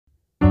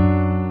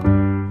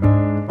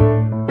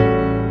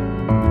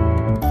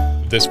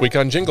This week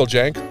on Jingle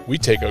Jank, we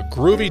take a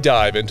groovy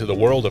dive into the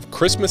world of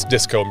Christmas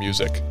disco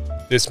music.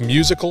 This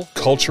musical,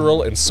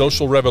 cultural, and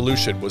social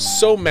revolution was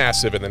so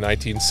massive in the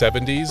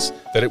 1970s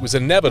that it was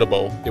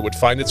inevitable it would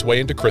find its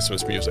way into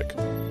Christmas music.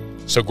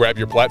 So grab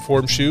your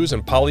platform shoes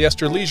and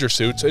polyester leisure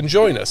suits and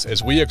join us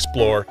as we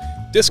explore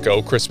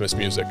disco Christmas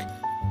music.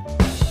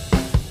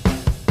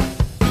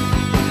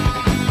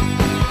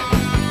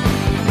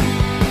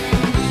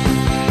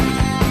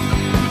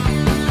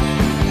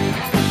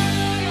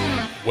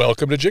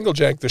 Welcome to Jingle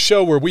Jank, the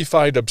show where we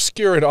find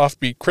obscure and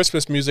offbeat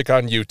Christmas music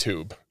on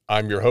YouTube.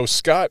 I'm your host,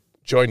 Scott,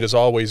 joined as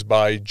always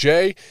by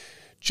Jay.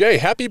 Jay,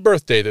 happy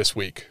birthday this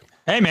week.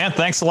 Hey, man,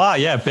 thanks a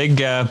lot. Yeah,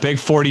 big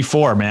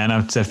 44, man.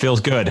 It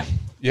feels good.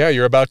 Yeah,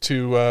 you're about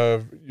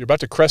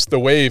to crest the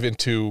wave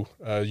into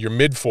your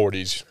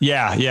mid-40s.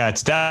 Yeah,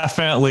 it's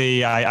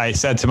definitely. I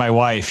said to my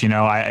wife,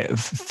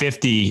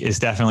 50 is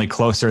definitely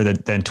closer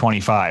than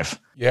 25.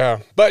 Yeah,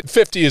 but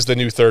 50 is the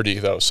new 30,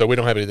 though, so we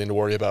don't have anything to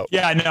worry about.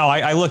 Yeah, no,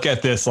 I look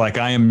at this like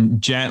I am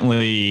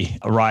gently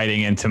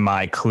riding into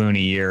my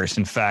Clooney years.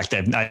 In fact,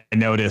 I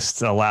noticed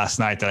last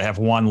night that I have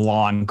one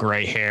long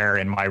gray hair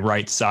in my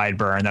right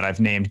sideburn that I've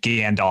named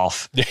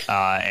Gandalf,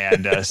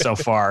 and so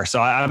far.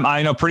 So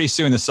I know pretty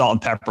soon the salt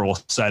and pepper will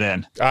set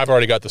in. I've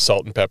already got the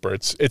salt and pepper.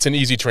 It's an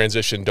easy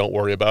transition. Don't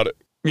worry about it.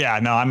 Yeah,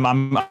 no,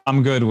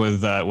 I'm good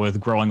with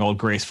growing old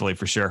gracefully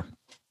for sure.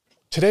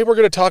 Today we're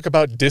going to talk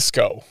about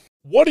disco.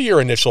 What are your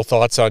initial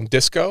thoughts on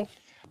disco?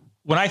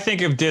 When I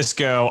think of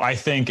disco, I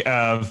think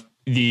of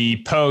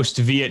the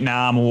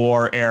post-Vietnam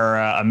War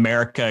era,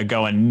 America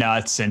going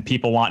nuts and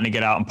people wanting to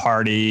get out and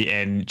party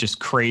and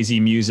just crazy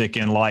music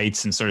and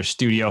lights and sort of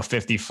Studio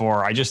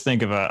 54. I just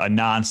think of a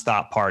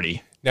nonstop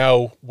party.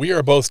 Now, we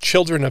are both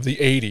children of the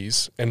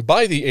 80s, and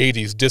by the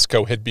 80s,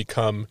 disco had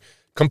become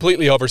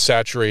completely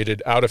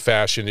oversaturated, out of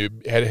fashion.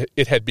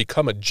 It had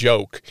become a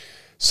joke.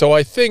 So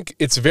I think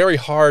it's very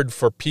hard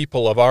for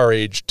people of our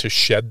age to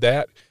shed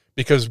that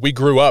because we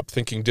grew up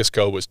thinking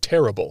disco was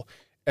terrible.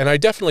 And I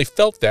definitely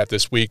felt that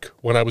this week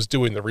when I was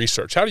doing the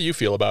research. How do you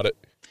feel about it?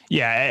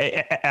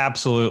 Yeah,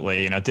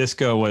 absolutely.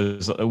 Disco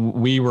was,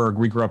 we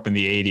grew up in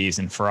the 80s,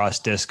 and for us,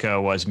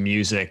 disco was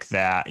music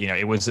that,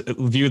 it was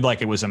viewed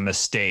like it was a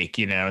mistake,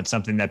 it's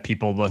something that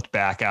people looked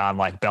back on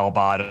like bell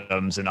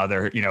bottoms and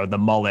other, the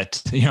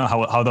mullet,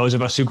 how those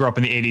of us who grew up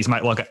in the 80s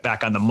might look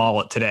back on the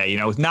mullet today,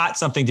 not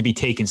something to be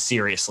taken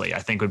seriously, I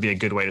think would be a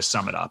good way to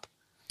sum it up.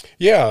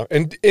 Yeah,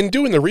 and in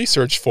doing the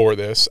research for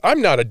this,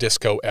 I'm not a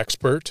disco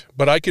expert,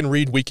 but I can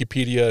read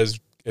Wikipedia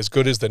as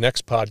good as the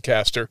next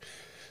podcaster.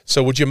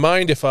 So would you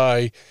mind if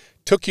I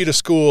took you to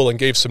school and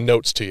gave some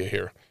notes to you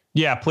here?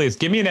 Yeah, please.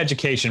 Give me an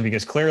education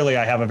because clearly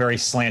I have a very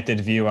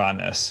slanted view on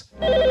this.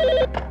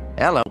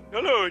 Hello.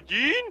 Hello,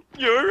 Gene.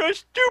 You're a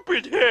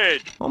stupid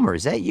head. Homer,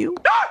 is that you?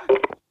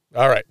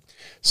 All right.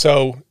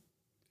 So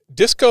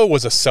disco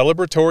was a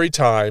celebratory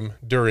time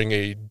during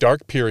a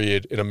dark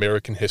period in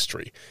American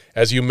history.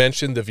 As you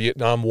mentioned, the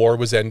Vietnam War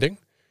was ending.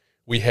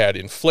 We had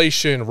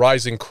inflation,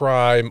 rising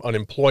crime,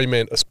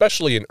 unemployment,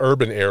 especially in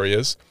urban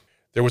areas.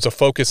 There was a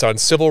focus on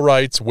civil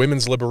rights,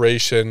 women's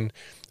liberation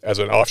as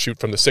an offshoot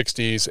from the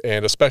 60s,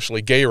 and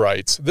especially gay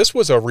rights. This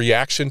was a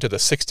reaction to the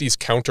 60s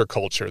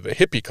counterculture, the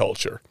hippie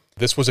culture.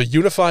 This was a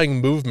unifying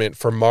movement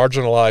for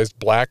marginalized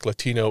Black,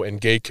 Latino, and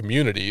gay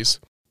communities.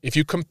 If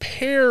you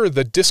compare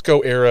the disco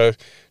era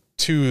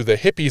to the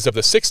hippies of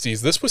the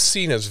 60s, this was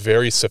seen as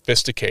very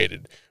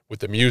sophisticated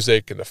with the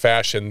music and the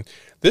fashion.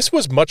 This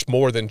was much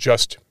more than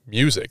just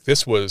music.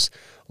 This was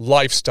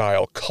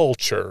lifestyle,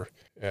 culture,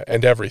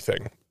 and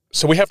everything.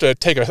 So we have to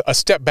take a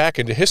step back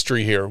into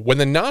history here. When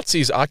the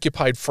Nazis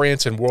occupied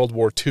France in World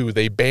War II,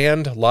 they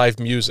banned live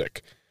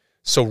music.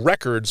 So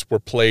records were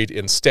played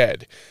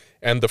instead.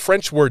 And the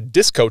French word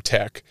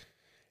discothèque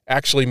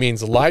actually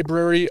means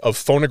library of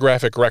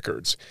phonographic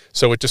records.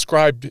 So it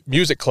described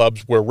music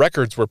clubs where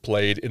records were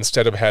played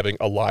instead of having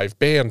a live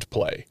band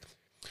play.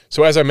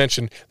 So as I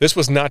mentioned, this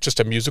was not just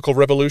a musical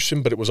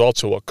revolution, but it was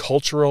also a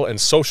cultural and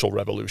social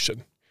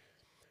revolution.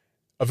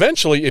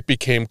 Eventually, it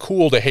became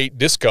cool to hate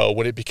disco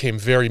when it became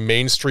very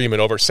mainstream and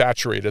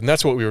oversaturated, and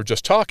that's what we were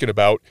just talking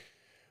about.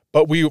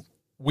 But we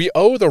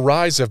owe the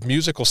rise of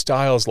musical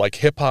styles like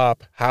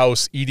hip-hop,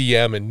 house,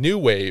 EDM, and new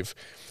wave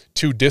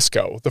to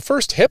disco. The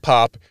first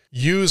hip-hop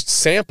used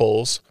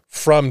samples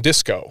from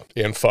disco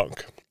and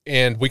funk.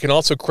 And we can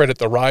also credit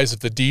the rise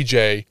of the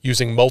DJ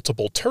using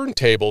multiple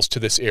turntables to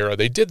this era.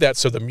 They did that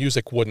so the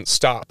music wouldn't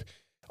stop.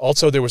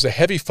 Also, there was a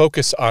heavy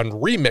focus on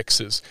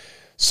remixes.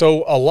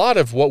 So a lot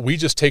of what we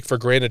just take for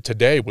granted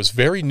today was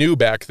very new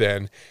back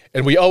then,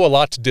 and we owe a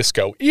lot to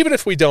disco. Even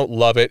if we don't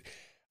love it,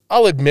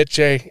 I'll admit,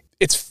 Jay,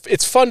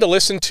 it's fun to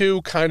listen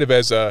to kind of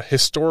as a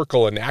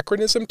historical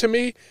anachronism to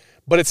me,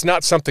 but it's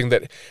not something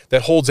that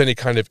holds any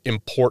kind of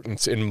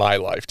importance in my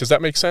life. Does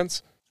that make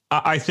sense?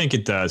 I think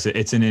it does.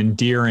 It's an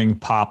endearing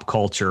pop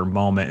culture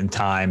moment in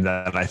time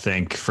that I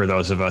think for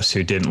those of us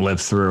who didn't live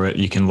through it,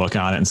 you can look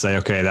on it and say,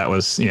 okay, that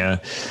was,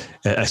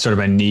 sort of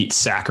a neat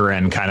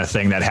saccharine kind of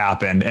thing that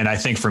happened. And I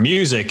think for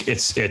music,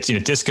 it's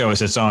disco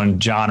is its own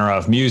genre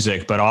of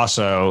music, but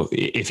also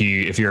if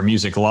you're a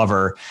music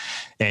lover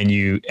and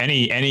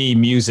any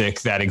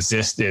music that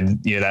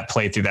existed, that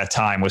played through that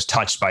time was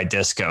touched by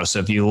disco. So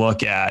if you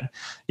look at,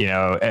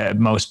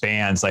 most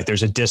bands, like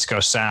there's a disco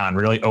sound,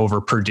 really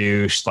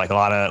overproduced, like a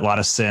lot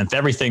of synth,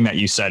 everything that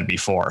you said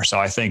before. So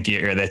I think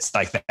that's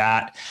like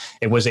that.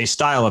 It was a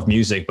style of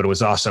music, but it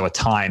was also a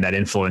time that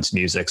influenced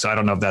music. So I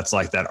don't know if that's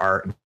like that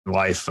art,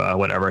 life,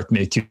 whatever. It may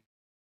be too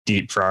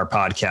deep for our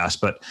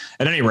podcast, but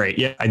at any rate,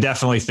 yeah, I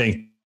definitely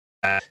think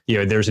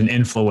there's an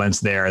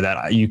influence there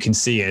that you can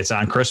see. It's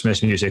on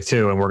Christmas music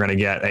too, and we're going to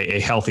get a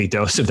healthy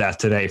dose of that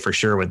today for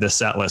sure with this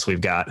set list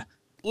we've got.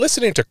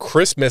 Listening to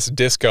Christmas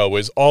disco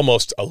is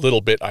almost a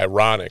little bit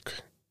ironic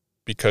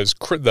because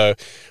the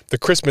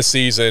Christmas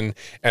season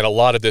and a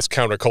lot of this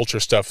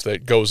counterculture stuff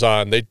that goes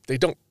on, they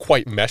don't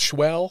quite mesh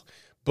well.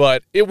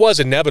 But it was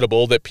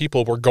inevitable that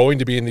people were going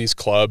to be in these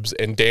clubs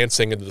and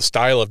dancing, and the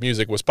style of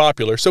music was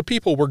popular, so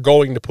people were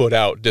going to put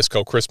out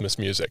disco Christmas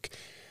music.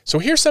 So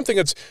here's something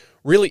that's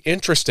really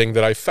interesting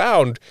that I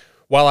found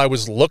while I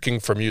was looking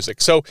for music.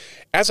 So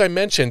as I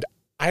mentioned,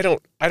 I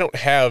don't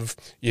have,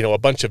 a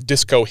bunch of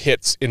disco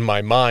hits in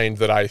my mind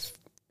that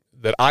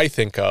I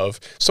think of.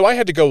 So I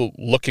had to go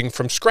looking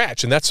from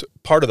scratch, and that's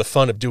part of the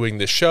fun of doing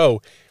this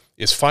show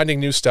is finding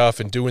new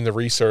stuff and doing the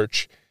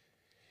research.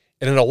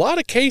 And in a lot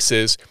of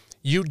cases,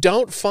 you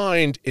don't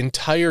find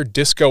entire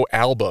disco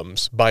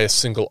albums by a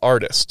single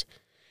artist.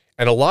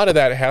 And a lot of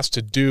that has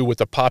to do with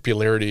the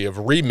popularity of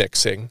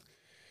remixing.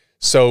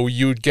 So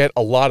you'd get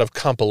a lot of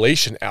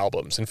compilation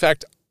albums. In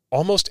fact,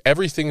 almost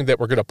everything that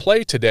we're going to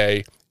play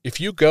today, if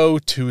you go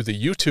to the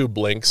YouTube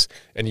links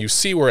and you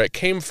see where it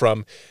came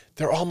from,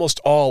 they're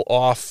almost all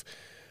off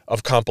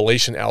of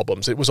compilation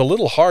albums. It was a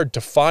little hard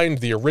to find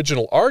the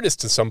original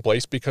artist in some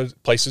places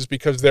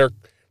because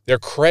they're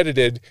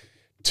credited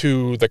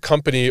to the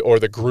company or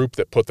the group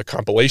that put the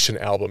compilation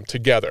album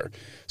together.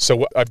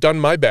 So I've done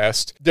my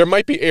best. There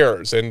might be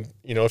errors, and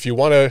if you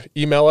want to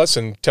email us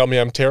and tell me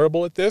I'm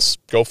terrible at this,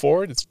 go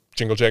for it. It's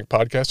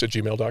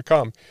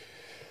jinglejankpodcast@gmail.com.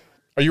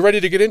 Are you ready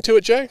to get into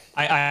it, Jay?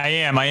 I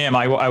am.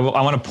 I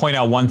want to point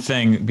out one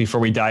thing before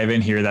we dive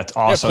in here. That's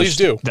also please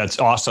do. That's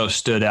also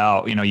stood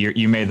out.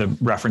 You made the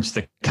reference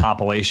to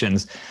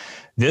compilations.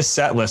 This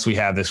set list we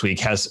have this week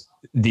has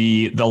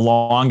the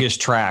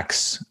longest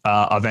tracks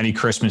of any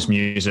Christmas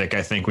music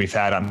I think we've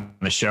had on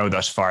the show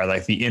thus far,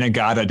 like the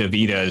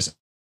In-A-Gadda-Da-Vidas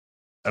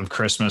of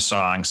Christmas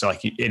songs. So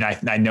and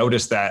I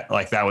noticed that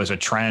that was a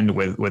trend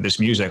with this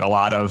music, a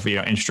lot of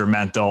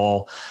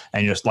instrumental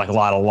and just like a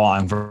lot of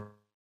long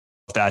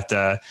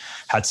that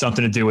had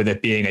something to do with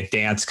it being a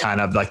dance kind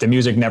of, like the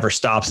music never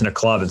stops in a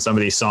club, and some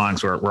of these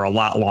songs were a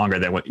lot longer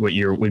than what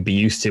you would be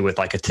used to with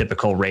like a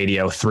typical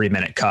radio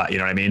 3-minute cut. You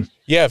know what I mean?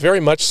 Yeah, very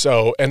much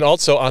so. And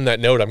also on that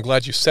note, I'm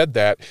glad you said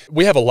that.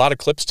 We have a lot of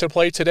clips to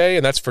play today,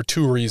 and that's for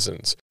two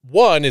reasons.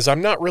 One is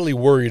I'm not really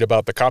worried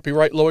about the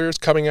copyright lawyers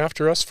coming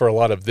after us for a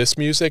lot of this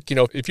music.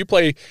 If you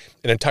play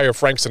an entire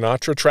Frank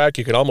Sinatra track,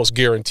 you can almost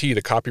guarantee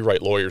the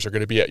copyright lawyers are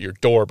going to be at your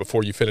door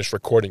before you finish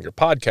recording your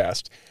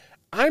podcast.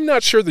 I'm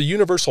not sure the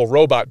Universal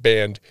Robot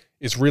Band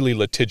is really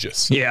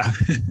litigious. Yeah.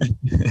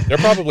 They're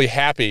probably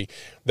happy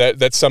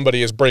that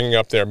somebody is bringing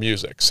up their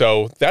music.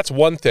 So that's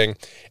one thing.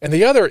 And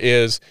the other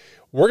is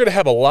we're going to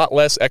have a lot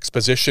less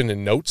exposition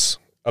and notes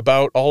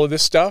about all of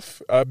this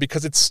stuff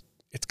because it's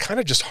kind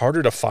of just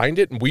harder to find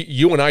it. And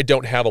you and I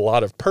don't have a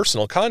lot of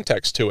personal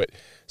context to it.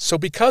 So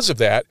because of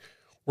that,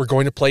 we're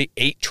going to play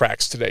 8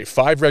 tracks today,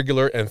 5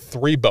 regular and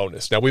 3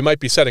 bonus. Now, we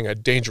might be setting a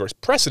dangerous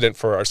precedent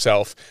for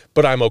ourselves,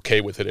 but I'm okay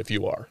with it if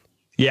you are.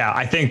 Yeah,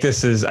 I think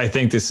this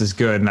is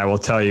good. And I will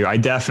tell you,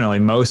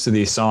 most of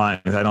these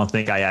songs, I don't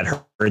think I had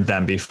heard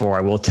them before.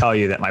 I will tell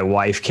you that my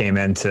wife came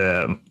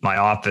into my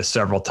office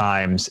several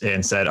times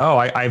and said, "Oh,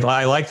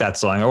 I like that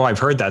song. Oh, I've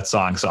heard that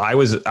song." So I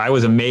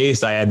was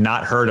amazed. I had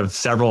not heard of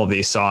several of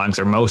these songs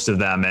or most of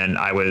them. And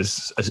I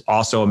was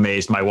also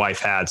amazed my wife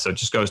had. So it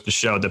just goes to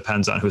show,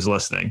 depends on who's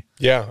listening.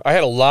 Yeah, I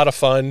had a lot of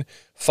fun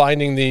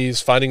finding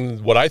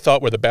what I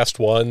thought were the best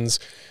ones.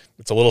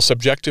 It's a little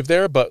subjective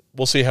there, but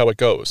we'll see how it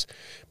goes.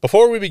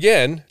 Before we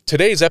begin,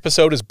 today's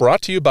episode is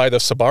brought to you by the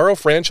Sbarro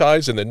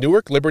franchise in the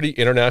Newark Liberty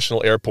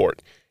International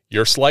Airport.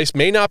 Your slice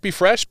may not be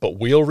fresh, but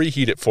we'll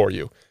reheat it for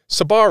you.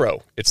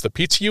 Sbarro, it's the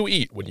pizza you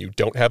eat when you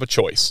don't have a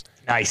choice.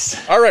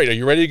 Nice. All right, are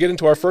you ready to get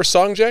into our first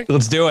song, Jay?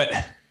 Let's do it.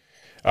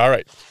 All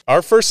right,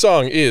 our first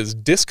song is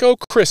Disco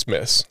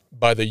Christmas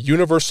by the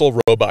Universal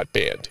Robot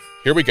Band.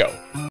 Here we go.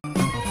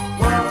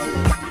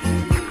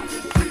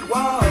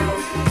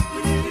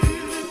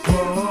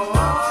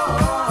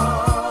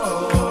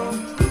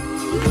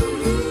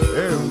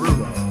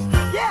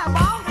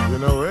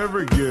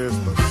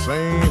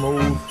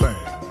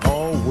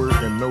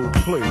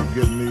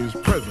 Getting these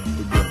presents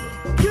together.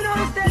 You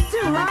noticed that too,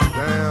 huh?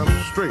 Damn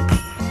straight.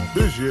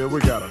 This year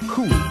we got a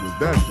cool with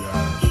that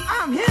jive.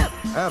 I'm hip.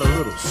 Add a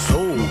little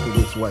soul to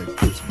this white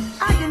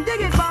Christmas. I can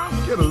dig it, boss.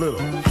 Get a little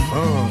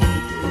fun.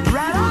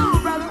 Right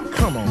on, brother.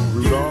 Come on,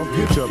 Rudolph,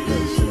 hitch up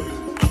that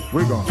sleigh.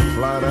 we're gonna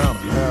fly down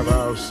and have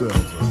ourselves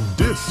a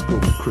disco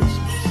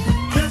Christmas.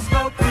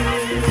 Disco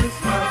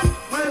Christmas,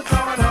 we're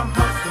gonna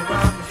hustle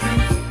around the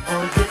street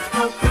on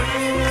Disco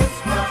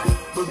Christmas.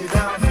 Boogie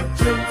down the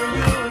chimney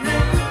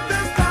unit.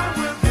 This time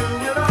we'll do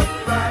it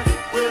upright.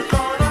 We're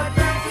gonna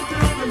dance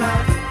into the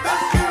night.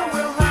 That's what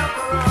we'll have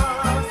for us.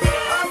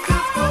 A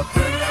Disco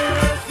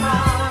Christmas.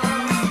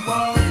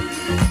 Whoa,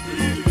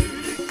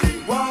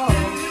 whoa, whoa.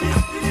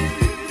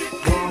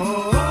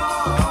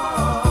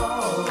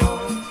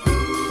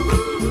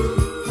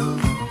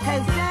 Hey,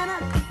 Santa.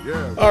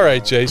 Yeah. All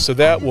right, Jay, so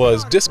that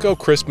was Disco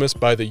Christmas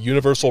by the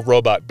Universal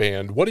Robot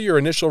Band. What are your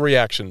initial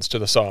reactions to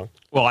the song?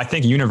 Well, I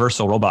think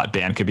Universal Robot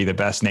Band could be the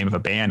best name of a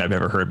band I've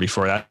ever heard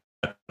before.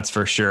 That's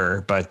for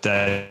sure. But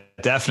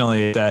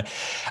definitely,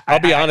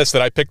 I'll be honest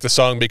that I picked the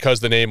song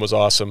because the name was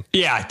awesome.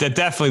 yeah,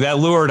 that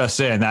lured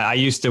us in. I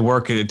used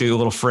to do a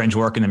little fringe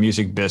work in the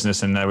music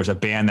business, and there was a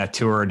band that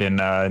toured in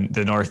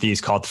the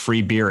Northeast called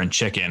Free Beer and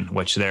Chicken,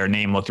 which their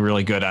name looked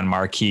really good on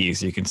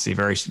marquees. You can see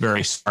very,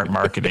 very smart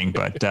marketing.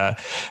 But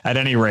at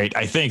any rate,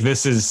 I think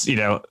this is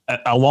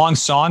a long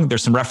song.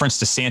 There's some reference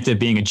to Santa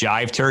being a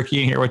jive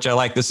turkey in here, which I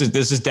like. This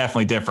is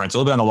definitely different. It's a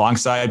little bit on the long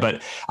side,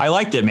 but I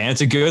liked it, man. It's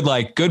a good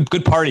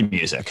party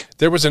music.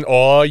 There was an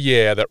 "aw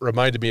yeah" that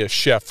reminded me of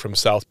Chef from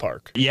South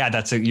Park. Yeah,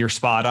 you're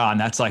spot on.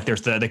 That's like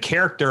there's the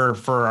character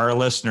for our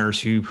listeners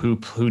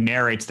who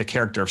narrates the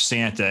character of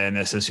Santa, and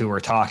this is who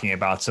we're talking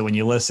about. So when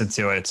you listen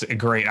to it, it's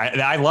great.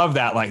 I love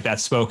that, like that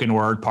spoken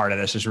word part of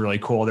this is really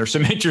cool. There's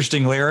some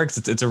interesting lyrics.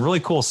 It's a really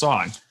cool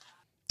song.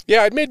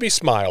 Yeah, it made me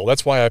smile.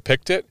 That's why I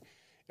picked it.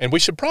 And we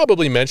should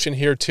probably mention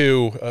here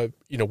too,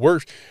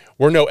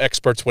 we're no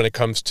experts when it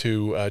comes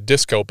to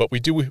disco, but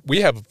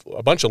we have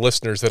a bunch of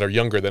listeners that are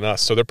younger than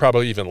us, so they're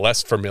probably even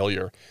less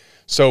familiar.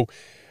 So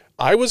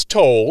I was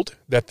told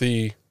that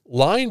the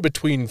line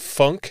between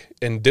funk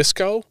and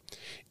disco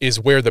is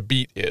where the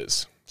beat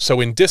is. So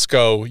in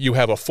disco, you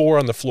have a 4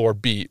 on the floor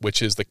beat,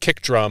 which is the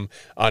kick drum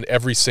on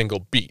every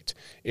single beat.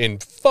 In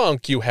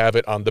funk, you have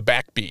it on the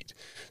backbeat.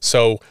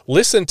 So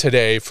listen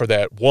today for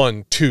that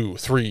 1, 2,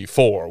 3,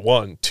 4,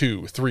 1,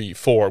 2, 3,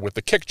 4 with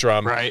the kick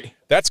drum. Right.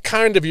 That's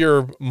kind of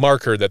your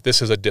marker that this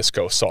is a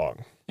disco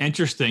song.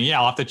 Interesting. Yeah,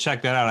 I'll have to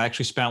check that out. I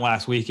actually spent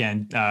last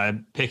weekend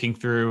picking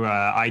through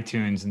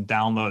iTunes and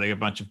downloading a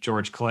bunch of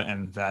George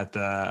Clinton that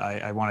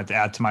I wanted to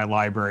add to my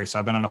library. So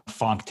I've been on a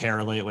funk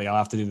tear lately. I'll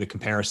have to do the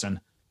comparison.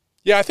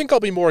 Yeah, I think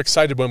I'll be more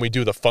excited when we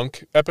do the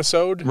funk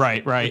episode.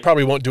 Right. We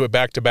probably won't do it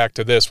back to back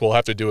to this. We'll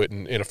have to do it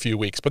in a few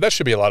weeks, but that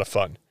should be a lot of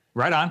fun.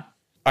 Right on.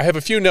 I have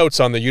a few notes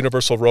on the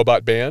Universal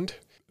Robot Band.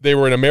 They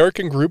were an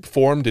American group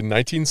formed in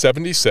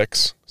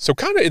 1976, so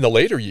kind of in the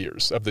later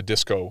years of the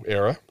disco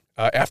era.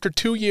 After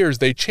 2 years,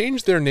 they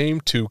changed their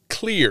name to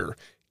Kleer,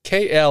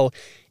 K-L-E-E-E-R.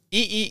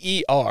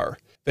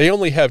 They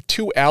only have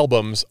 2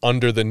 albums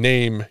under the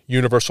name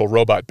Universal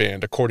Robot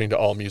Band, according to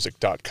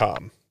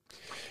AllMusic.com.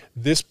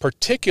 This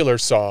particular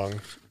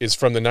song is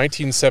from the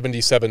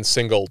 1977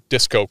 single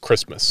Disco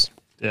Christmas.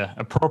 Yeah,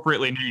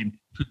 appropriately named.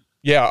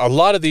 Yeah, a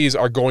lot of these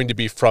are going to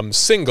be from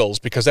singles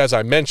because, as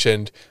I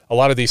mentioned, a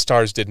lot of these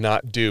stars did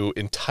not do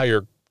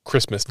entire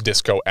Christmas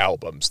disco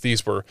albums.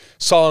 These were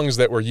songs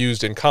that were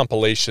used in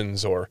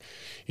compilations or,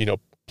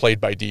 played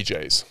by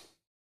DJs.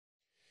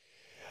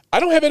 I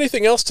don't have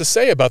anything else to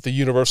say about the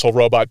Universal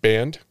Robot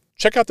Band.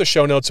 Check out the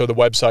show notes or the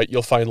website.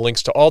 You'll find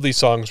links to all these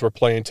songs we're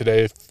playing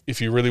today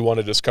if you really want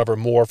to discover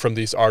more from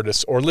these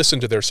artists or listen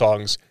to their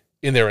songs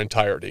in their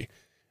entirety.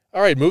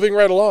 All right, moving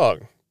right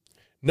along.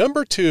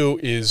 Number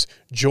 2 is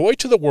Joy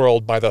to the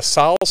World by the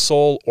Sal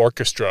Soul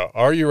Orchestra.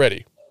 Are you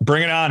ready?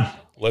 Bring it on.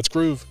 Let's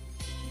groove.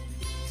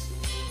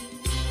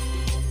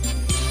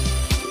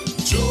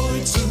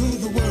 Joy to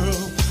the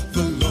world,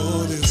 the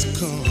Lord is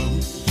come.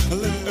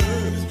 Let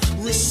earth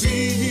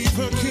receive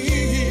her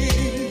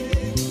King.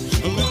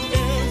 Let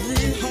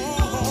every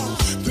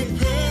heart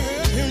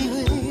prepare him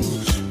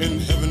room.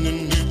 And heaven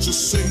and nature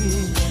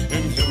sing,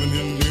 and heaven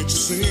and nature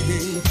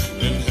sing,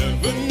 and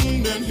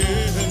heaven and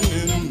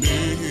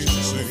nature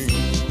sing.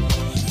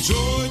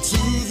 Joy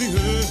to the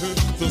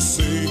earth, the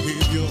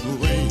Savior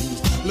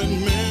reigns. Let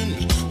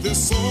men their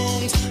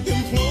songs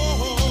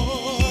employ.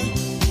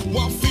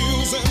 While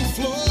fields and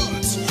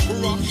floods,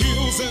 rock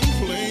hills and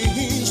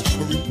plains,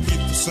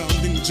 repeat the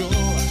sounding joy,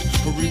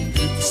 repeat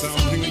the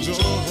sounding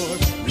joy,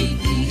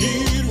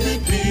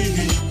 repeat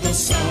the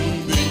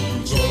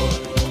sounding joy.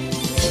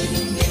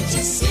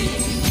 Nature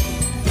sing,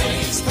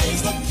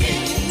 praise the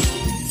King.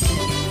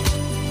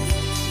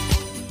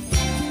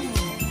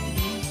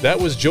 That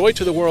was Joy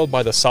to the World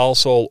by the Sal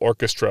Soul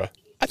Orchestra.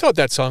 I thought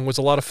that song was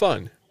a lot of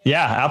fun.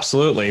 Yeah,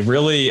 absolutely.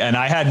 Really. And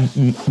I had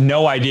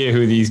no idea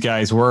who these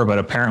guys were, but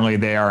apparently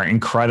they are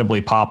incredibly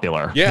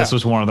popular. Yeah. This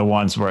was one of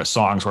the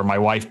songs where my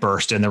wife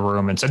burst in the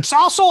room and said,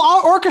 Sal Soul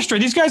Orchestra,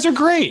 these guys are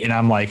great. And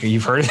I'm like,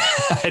 you've heard it?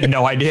 I had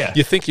no idea.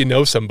 You think you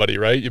know somebody,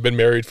 right? You've been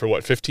married for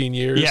 15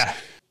 years? Yeah.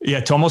 Yeah,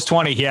 to almost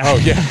 20. Yeah. Oh,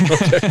 yeah.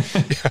 Okay.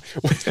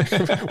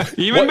 Yeah.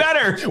 Even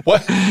better.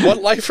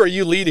 What life are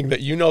you leading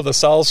that you know the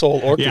Sal Soul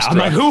Orchestra?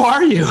 Yeah, I'm like, who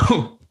are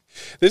you?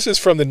 This is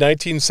from the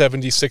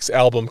 1976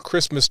 album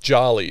Christmas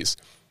Jollies.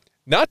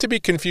 not to be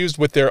confused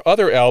with their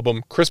other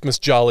album, Christmas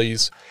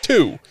Jollies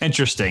 2.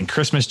 Interesting.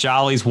 Christmas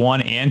Jollies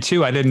 1 and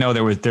 2. I didn't know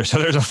so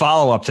there's a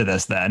follow-up to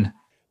this then.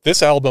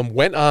 This album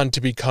went on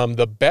to become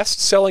the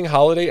best-selling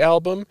holiday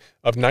album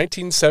of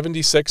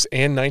 1976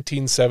 and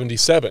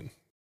 1977.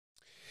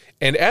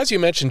 And as you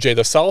mentioned, Jay,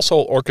 the Sol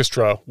Soul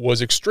Orchestra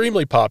was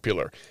extremely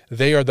popular.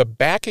 They are the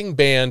backing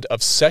band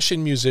of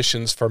session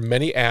musicians for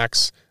many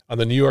acts on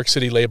the New York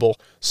City label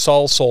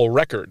Sol Soul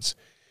Records.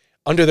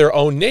 Under their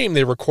own name,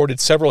 they recorded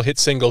several hit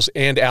singles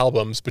and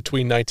albums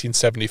between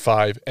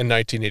 1975 and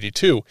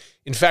 1982.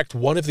 In fact,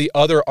 one of the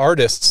other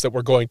artists that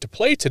we're going to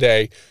play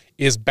today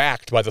is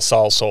backed by the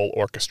Sol Soul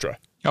Orchestra.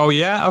 Oh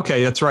yeah,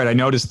 okay, that's right. I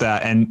noticed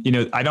that, and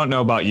I don't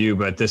know about you,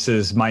 but this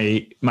is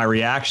my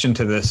reaction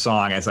to this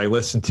song as I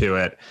listened to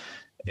it.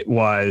 It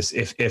was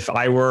if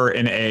I were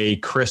in a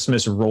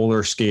Christmas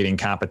roller skating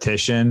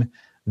competition,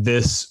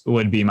 this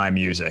would be my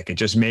music. It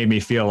just made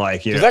me feel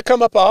like, Does that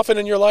come up often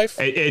in your life?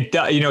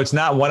 It's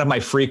not one of my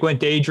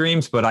frequent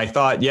daydreams, but I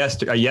thought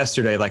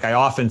yesterday, like I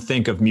often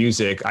think of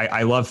music.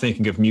 I love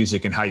thinking of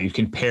music and how you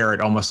can pair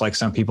it almost like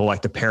some people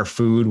like to pair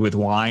food with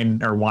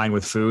wine or wine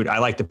with food. I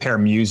like to pair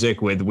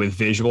music with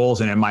visuals.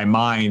 And in my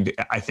mind,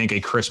 I think a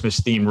Christmas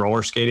themed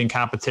roller skating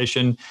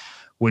competition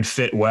would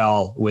fit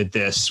well with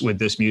this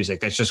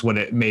music. That's just what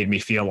it made me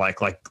feel like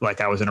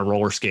I was in a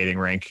roller skating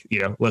rink,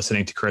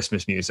 listening to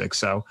Christmas music.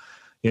 So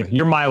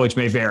your mileage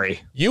may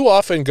vary. You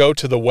often go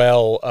to the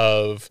well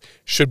of,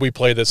 should we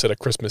play this at a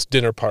Christmas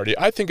dinner party?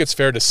 I think it's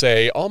fair to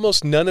say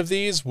almost none of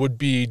these would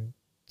be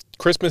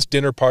Christmas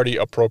dinner party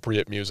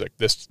appropriate music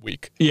this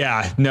week.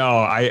 Yeah, no,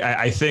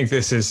 I think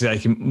this is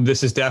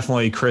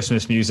definitely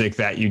Christmas music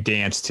that you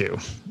dance to,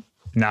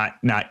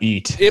 not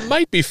eat. It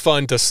might be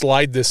fun to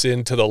slide this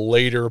into the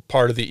later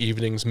part of the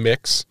evening's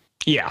mix.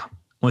 Yeah.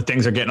 When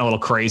things are getting a little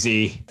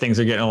crazy, things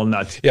are getting a little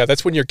nuts. Yeah,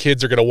 that's when your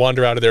kids are going to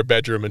wander out of their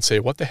bedroom and say,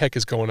 what the heck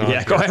is going on?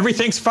 Yeah,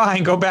 everything's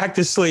fine. Go back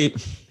to sleep.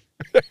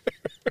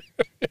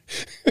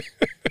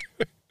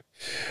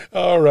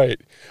 All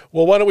right.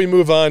 Well, why don't we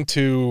move on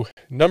to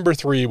number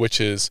 3, which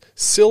is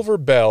Silver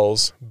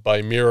Bells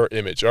by Mirror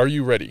Image. Are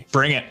you ready?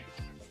 Bring it.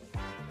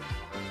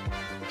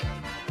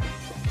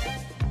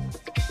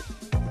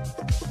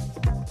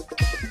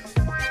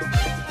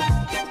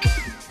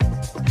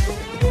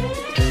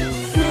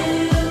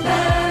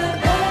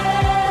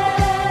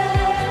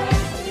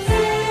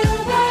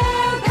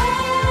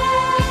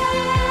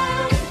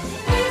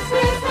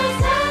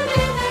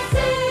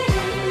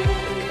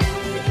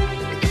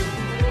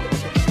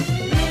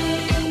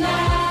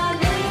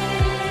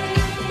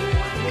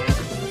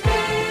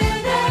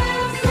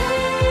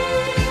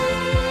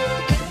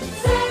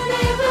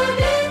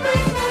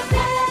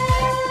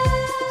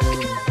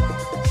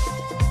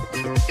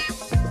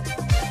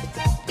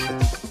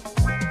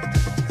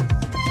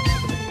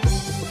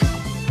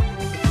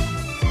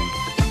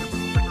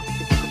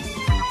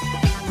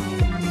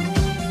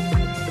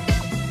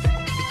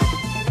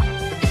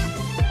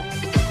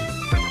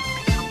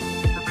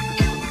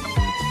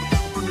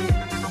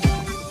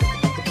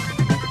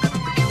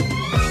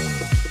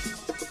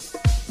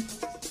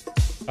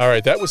 All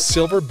right, that was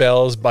Silver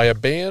Bells by a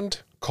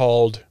band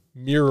called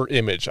Mirror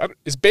Image.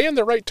 Is band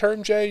the right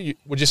term, Jay?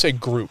 Would you say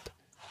group?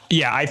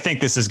 Yeah, I think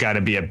this has got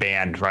to be a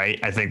band, right?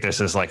 I think this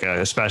is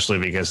especially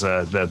because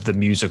the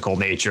musical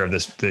nature of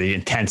this, the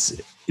intense.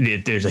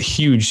 There's a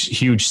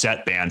huge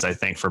set bands, I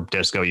think, for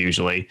disco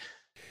usually.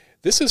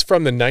 This is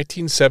from the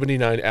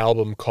 1979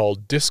 album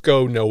called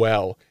Disco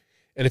Noel.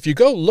 And if you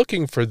go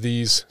looking for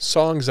these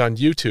songs on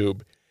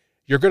YouTube,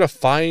 you're going to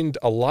find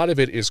a lot of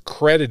it is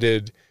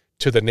credited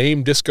to the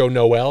name Disco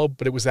Noel,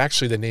 but it was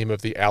actually the name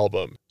of the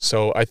album.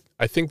 So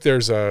I think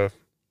there's a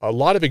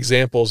lot of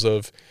examples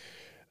of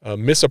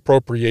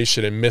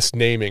misappropriation and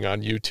misnaming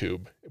on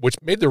YouTube, which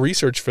made the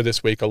research for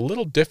this week a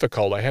little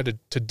difficult. I had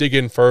to dig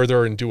in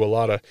further and do a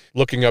lot of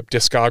looking up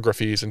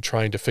discographies and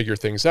trying to figure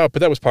things out,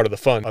 but that was part of the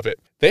fun of it.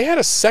 They had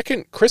a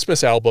second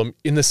Christmas album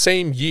in the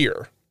same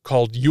year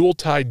called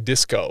Yuletide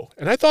Disco,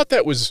 and I thought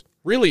that was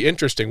really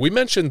interesting. We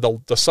mentioned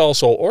the Sol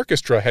Soul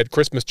Orchestra had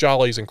Christmas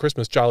Jollies and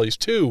Christmas Jollies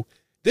 2.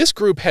 This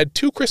group had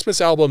 2 Christmas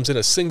albums in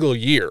a single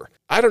year.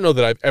 I don't know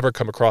that I've ever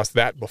come across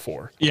that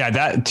before. Yeah,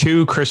 that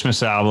 2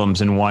 Christmas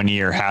albums in 1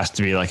 year has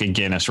to be like a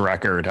Guinness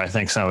record. I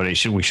think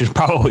we should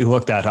probably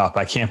look that up.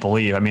 I can't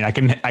believe. I mean, I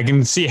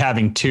can see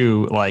having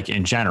 2 like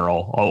in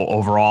general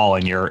overall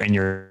in your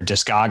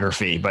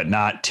discography, but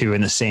not 2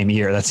 in the same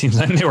year. That seems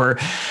like they were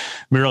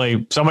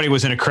really somebody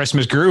was in a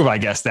Christmas groove, I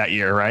guess, that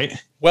year,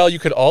 right? Well, you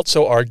could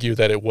also argue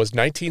that it was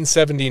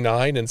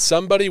 1979 and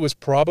somebody was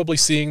probably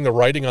seeing the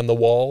writing on the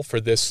wall for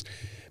this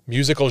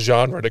musical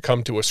genre to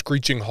come to a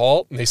screeching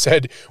halt, and they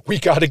said, we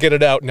got to get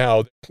it out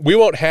now. We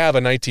won't have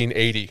a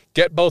 1980.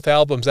 Get both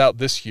albums out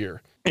this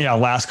year. Yeah,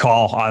 last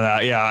call on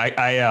that. Yeah,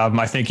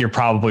 I think you're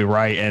probably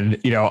right. And,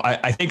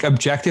 I think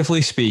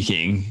objectively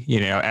speaking,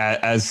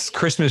 as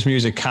Christmas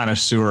music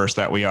connoisseurs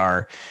that we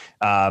are,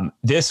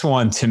 this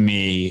one to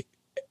me,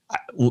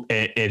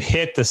 it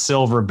hit the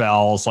silver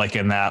bells, like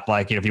in that,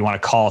 like, you know, if you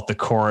want to call it the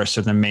chorus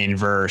or the main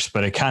verse,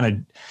 but it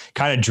kind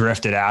of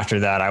drifted after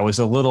that.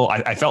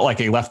 I felt like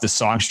it left the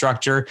song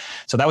structure.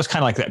 So that was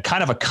kind of like that,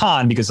 kind of a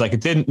con, because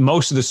like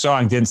most of the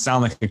song didn't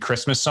sound like a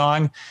Christmas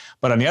song,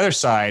 but on the other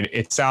side,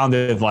 it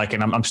sounded like,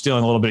 and I'm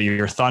stealing a little bit of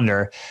your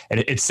thunder, and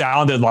it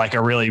sounded like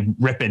a really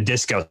ripping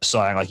disco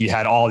song. Like you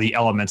had all the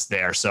elements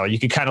there. So you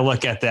could kind of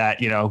look at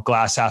that, you know,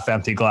 glass half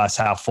empty, glass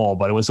half full,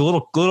 but it was a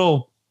little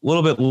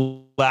bit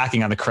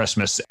lacking on the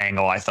Christmas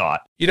angle, I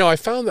thought. You know, I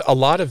found that a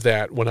lot of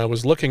that when I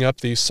was looking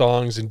up these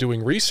songs and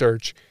doing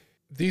research,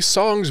 these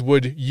songs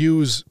would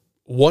use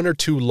one or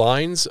two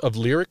lines of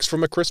lyrics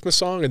from a Christmas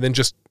song and then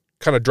just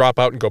kind of drop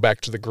out and go back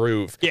to the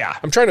groove. Yeah.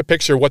 I'm trying to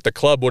picture what the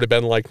club would have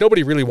been like.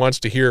 Nobody really wants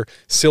to hear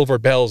Silver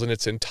Bells in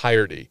its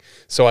entirety.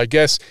 So I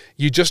guess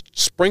you just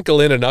sprinkle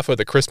in enough of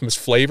the Christmas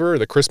flavor,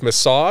 the Christmas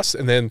sauce,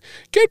 and then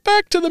get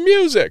back to the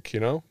music, you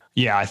know?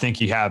 Yeah, I think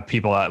you have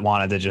people that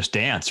wanted to just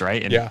dance,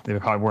 right? And they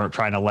probably weren't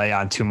trying to lay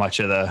on too much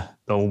of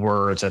the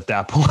words at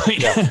that point.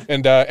 Yeah.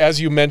 And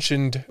as you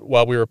mentioned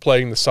while we were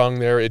playing the song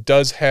there, it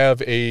does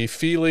have a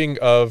feeling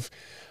of,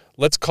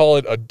 let's call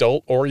it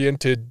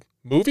adult-oriented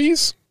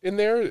movies in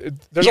there.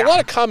 There's a lot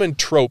of common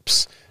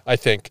tropes, I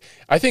think.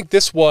 I think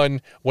this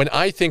one, when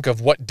I think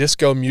of what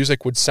disco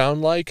music would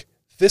sound like,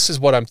 this is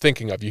what I'm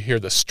thinking of. You hear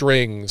the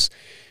strings,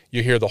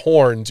 you hear the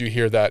horns, you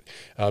hear that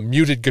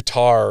muted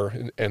guitar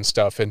and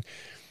stuff. And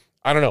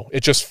I don't know,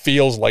 it just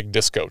feels like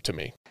disco to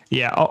me.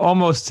 Yeah,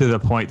 almost to the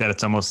point that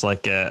it's almost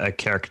like a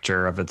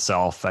caricature of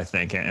itself, I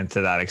think, and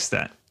to that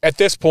extent. At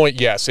this point,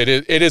 yes, it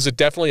is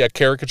definitely a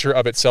caricature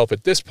of itself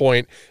at this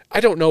point. I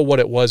don't know what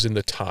it was in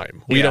the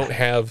time. We don't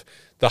have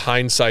the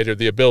hindsight or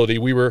the ability.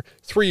 We were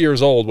 3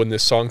 years old when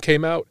this song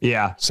came out.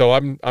 Yeah. So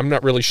I'm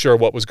not really sure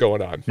what was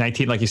going on. Like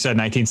you said,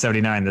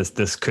 1979,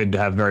 this could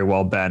have very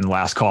well been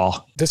Last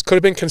Call. This could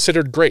have been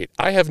considered great.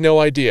 I have no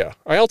idea.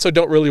 I also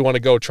don't really want to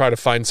go try to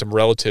find some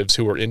relatives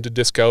who are into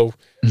disco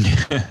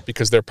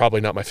because they're probably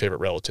not my favorite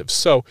relatives.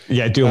 So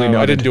yeah, duly noted.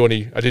 I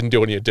didn't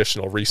do any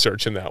additional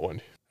research in that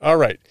one. All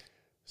right.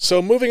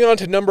 So moving on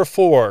to number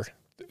 4.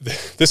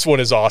 This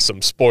one is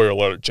awesome. Spoiler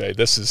alert, Jay.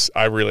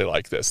 I really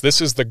like this. This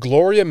is the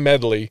Gloria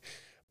medley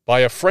by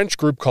a French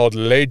group called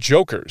Les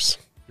Jokers.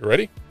 You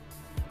ready?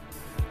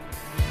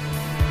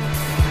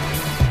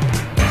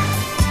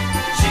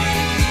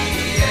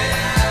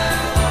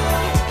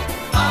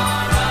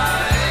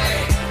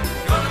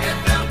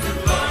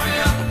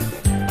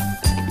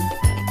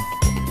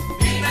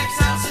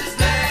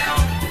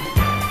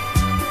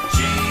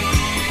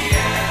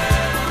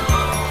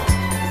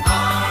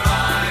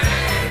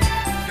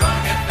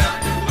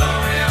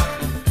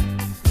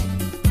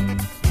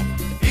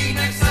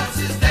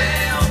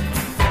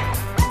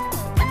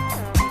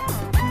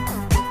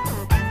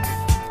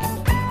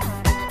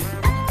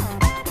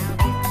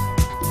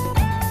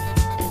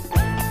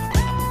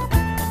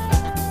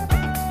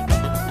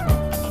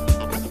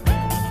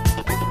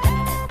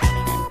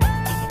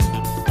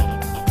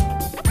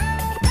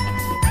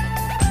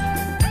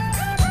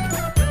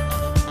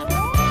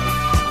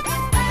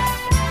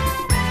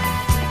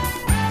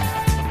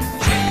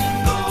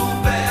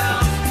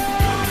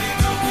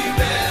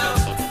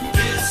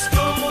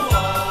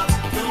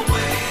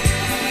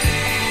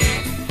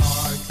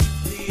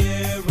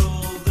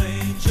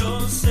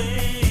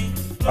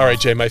 All right,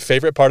 Jay, my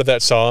favorite part of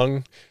that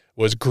song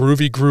was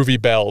groovy,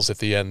 groovy bells at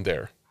the end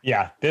there.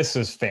 Yeah, this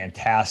is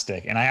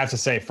fantastic. And I have to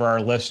say, for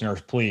our listeners,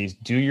 please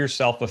do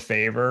yourself a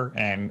favor.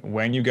 And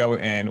when you go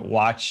and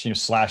watch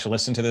 /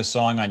 listen to this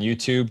song on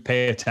YouTube,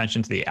 pay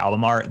attention to the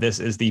album art. This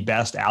is the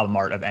best album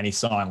art of any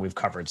song we've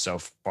covered so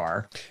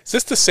far. Is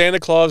this the Santa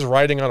Claus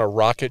riding on a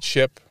rocket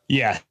ship?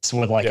 Yeah, it's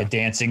with like a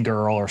dancing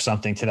girl or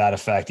something to that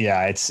effect.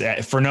 Yeah, it's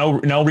for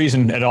no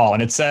reason at all.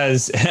 And it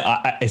says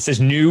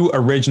new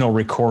original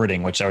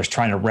recording, which I was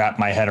trying to wrap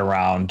my head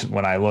around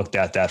when I looked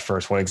at that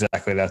first, what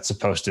exactly that's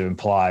supposed to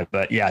imply.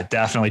 But yeah,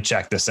 definitely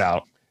check this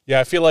out.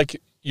 Yeah, I feel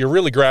like you're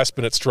really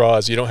grasping at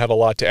straws. You don't have a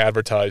lot to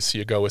advertise, so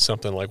you go with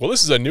something like, well,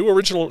 this is a new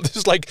original. This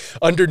is like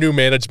under new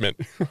management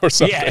or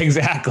something. Yeah,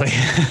 exactly.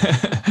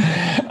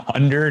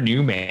 Under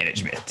new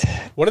management.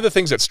 One of the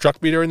things that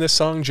struck me during this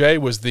song, Jay,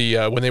 was the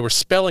when they were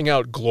spelling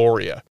out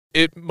Gloria.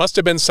 It must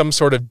have been some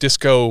sort of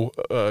disco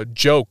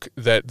joke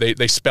that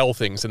they spell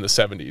things in the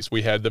 70s.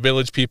 We had the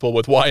Village People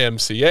with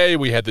YMCA.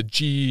 We had the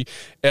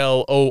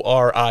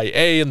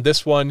GLORIA in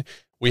this one.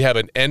 We have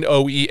an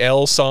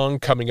NOEL song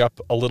coming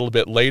up a little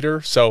bit later.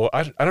 So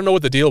I don't know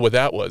what the deal with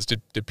that was.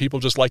 Did people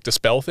just like to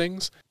spell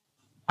things?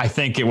 I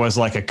think it was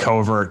like a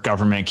covert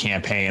government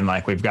campaign.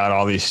 Like, we've got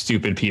all these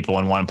stupid people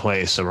in one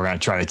place, so we're going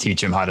to try to teach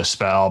them how to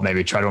spell,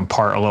 maybe try to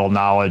impart a little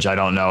knowledge. I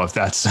don't know if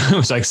that's it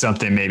was like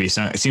something,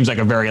 it seems like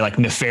a very like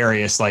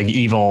nefarious, like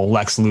evil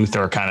Lex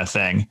Luthor kind of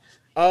thing.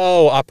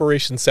 Oh,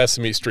 Operation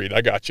Sesame Street.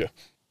 I got you.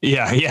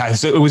 Yeah.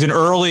 So it was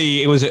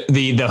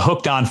the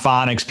Hooked on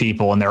Phonics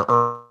people in their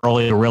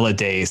early guerrilla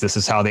days. This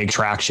is how they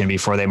traction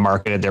before they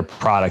marketed their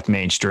product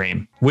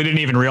mainstream. We didn't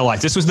even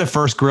realize this was the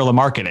first guerrilla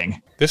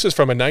marketing. This is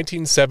from a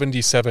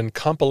 1977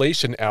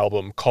 compilation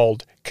album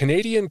called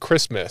Canadian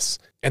Christmas.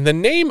 And the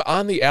name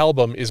on the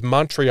album is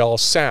Montreal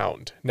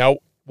Sound. Now,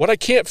 what I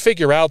can't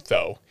figure out,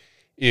 though,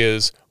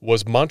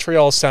 was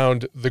Montreal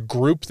Sound the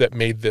group that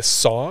made this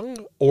song,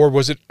 or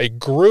was it a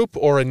group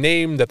or a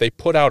name that they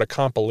put out a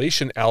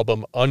compilation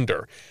album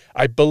under?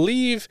 I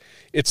believe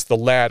it's the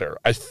latter.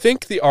 I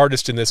think the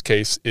artist in this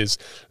case is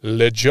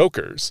Les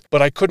Jokers,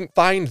 but I couldn't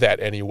find that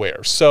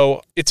anywhere.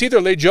 So it's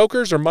either Les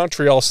Jokers or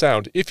Montreal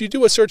Sound. If you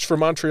do a search for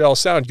Montreal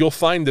Sound, you'll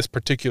find this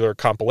particular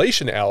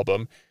compilation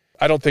album.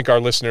 I don't think our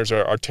listeners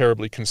are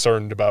terribly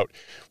concerned about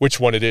which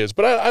one it is,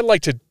 but I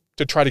like to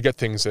try to get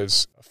things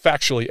as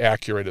factually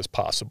accurate as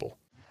possible.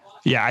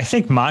 Yeah, I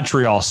think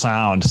Montreal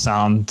sounds,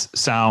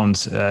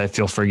 if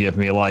you'll forgive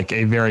me, like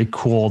a very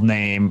cool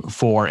name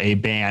for a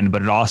band,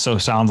 but it also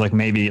sounds like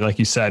maybe, like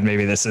you said,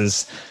 maybe this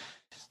is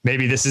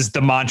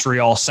the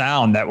Montreal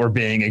sound that we're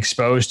being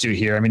exposed to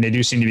here. I mean, they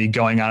do seem to be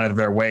going out of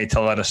their way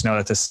to let us know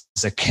that this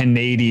is a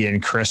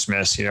Canadian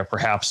Christmas,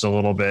 perhaps a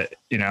little bit,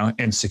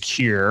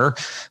 insecure,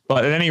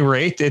 but at any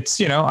rate, it's,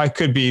 that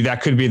could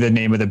be the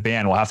name of the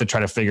band. We'll have to try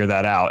to figure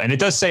that out. And it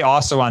does say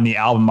also on the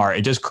album art,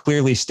 it just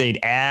clearly stayed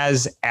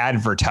as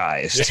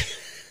advertised.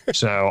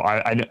 So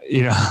I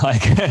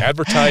like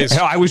advertised.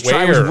 I was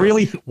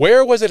really,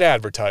 where was it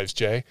advertised,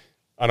 Jay?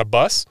 On a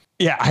bus?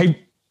 Yeah.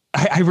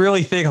 I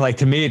really think, like,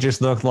 to me, it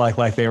just looked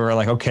like they were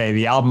like, okay,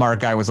 the album art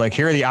guy was like,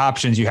 here are the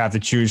options you have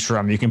to choose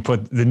from. You can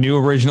put the new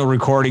original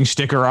recording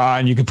sticker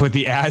on. You can put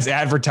the as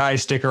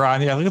advertised sticker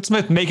on. Yeah, let's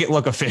make it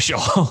look official.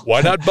 Why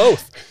not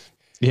both?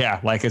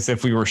 Yeah, like as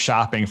if we were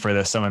shopping for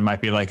this, someone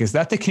might be like, is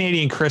that the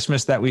Canadian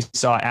Christmas that we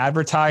saw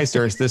advertised,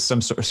 or is this some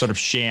sort of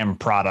sham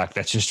product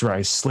that's just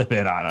trying to slip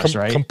in on us,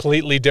 right?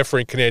 Completely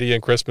different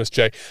Canadian Christmas,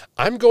 Jay.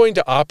 I'm going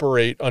to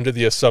operate under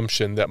the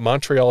assumption that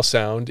Montreal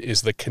Sound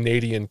is the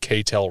Canadian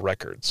K-Tel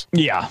Records.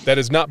 Yeah. That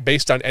is not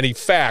based on any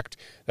fact.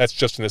 That's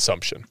just an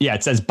assumption. Yeah,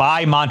 it says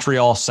by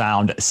Montreal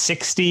Sound,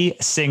 60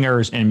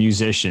 singers and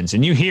musicians.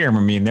 And you hear them,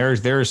 I mean,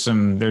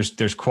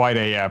 there's quite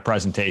a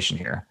presentation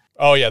here.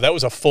 Oh, yeah, that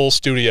was a full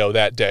studio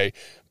that day.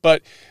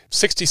 But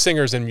 60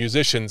 singers and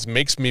musicians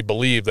makes me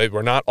believe they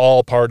were not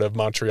all part of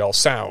Montreal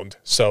Sound.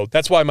 So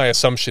that's why my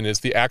assumption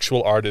is the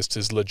actual artist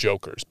is Les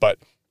Jokers. But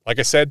like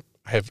I said,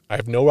 I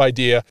have no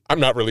idea.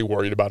 I'm not really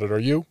worried about it. Are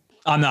you?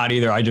 I'm not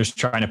either. I just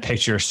trying to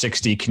picture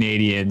 60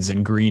 Canadians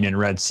in green and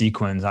red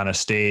sequins on a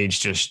stage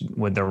just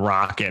with the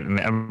rocket.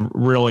 And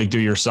really do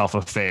yourself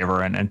a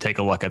favor and take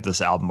a look at this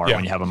album art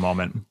when you have a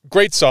moment.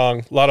 Great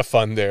song. A lot of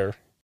fun there.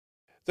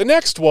 The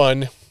next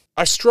one,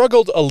 I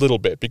struggled a little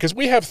bit because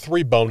we have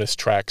 3 bonus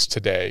tracks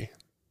today.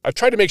 I've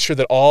tried to make sure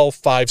that all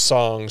 5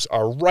 songs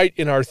are right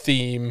in our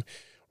theme,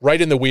 right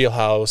in the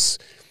wheelhouse,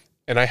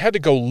 and I had to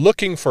go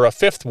looking for a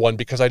 5th one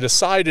because I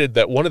decided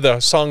that one of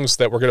the songs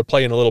that we're going to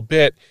play in a little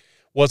bit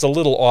was a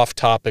little off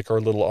topic or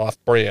a little off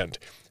brand.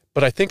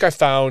 But I think I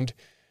found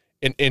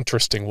an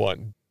interesting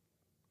one.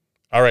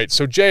 All right,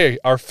 so Jay,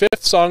 our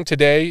 5th song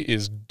today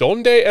is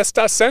Donde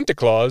Está Santa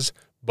Claus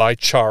by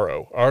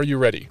Charo. Are you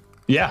ready?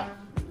 Yeah.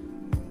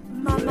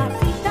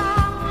 Mamacita,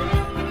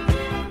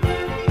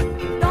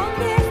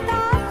 ¿dónde está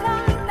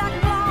Santa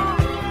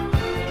Claus?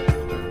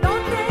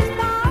 ¿Dónde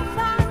está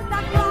Santa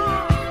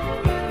Claus?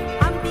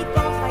 And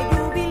because I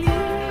do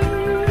believe,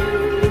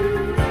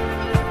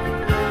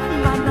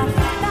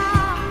 Mamacita,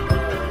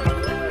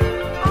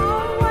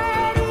 oh,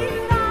 where is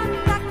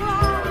Santa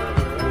Claus?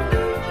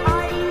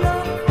 I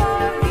look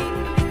for him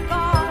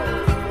because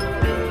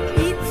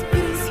it's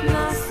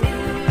Christmas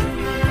Eve.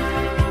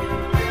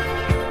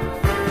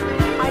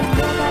 I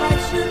know that I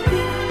should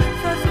be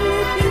so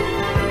sleepy,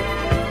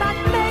 but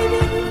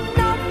maybe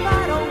not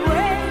far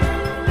away.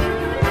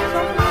 So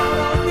out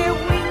of the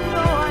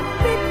window I'm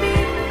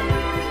peeping,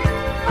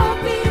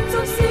 hoping to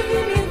see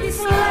him in his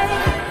sleigh.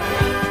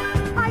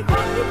 I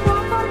hope he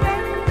won't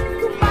forget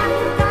to pack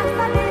his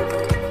castanet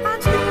and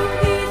sing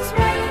his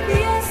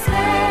reindeer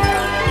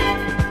sleigh.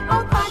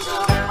 Oh, Pancho,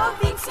 oh,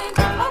 Vixen,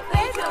 oh,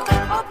 Pedro,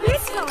 oh,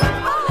 Blitzlo,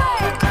 ole,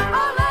 ole,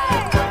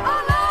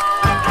 ole.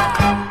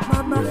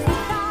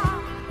 Mamacita.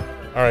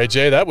 All right,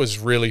 Jay, that was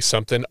really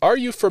something. Are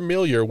you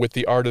familiar with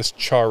the artist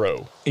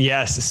Charo?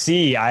 Yes.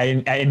 See,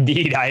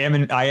 indeed, I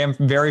am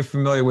very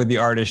familiar with the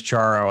artist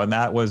Charo, and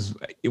that was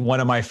one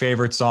of my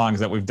favorite songs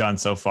that we've done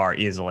so far,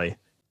 easily.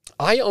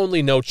 I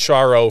only know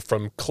Charo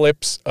from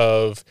clips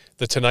of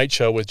The Tonight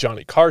Show with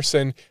Johnny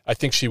Carson. I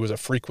think she was a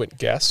frequent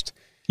guest.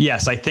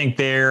 Yes, I think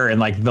there and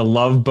like the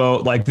Love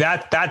Boat, like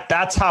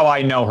that's how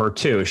I know her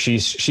too. She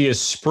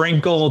is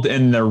sprinkled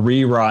in the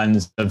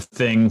reruns of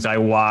things I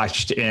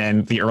watched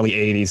in the early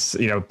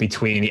 80s,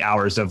 between the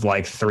hours of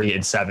like 3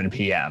 and 7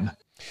 p.m.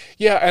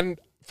 Yeah, and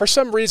for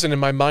some reason in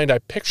my mind, I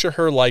picture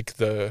her like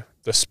the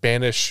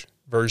Spanish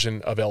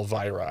version of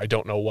Elvira. I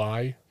don't know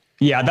why.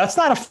 Yeah, that's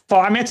not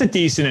it's a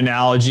decent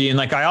analogy. And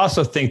like, I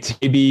also think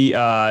maybe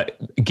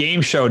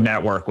Game Show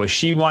Network, was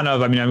she one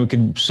of, we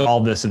could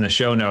solve this in the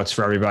show notes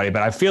for everybody,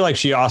 but I feel like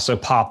she also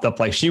popped up,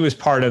 like she was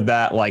part of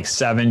that like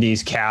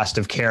 70s cast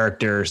of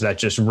characters that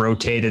just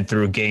rotated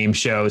through game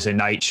shows and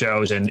night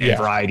shows and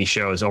variety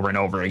shows over and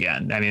over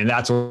again. I mean,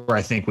 that's where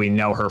I think we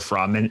know her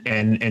from,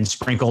 and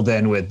sprinkled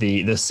in with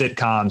the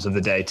sitcoms of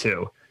the day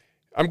too.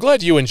 I'm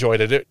glad you enjoyed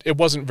it. It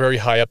wasn't very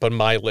high up on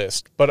my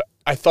list, but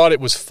I thought it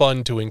was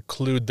fun to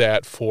include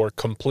that for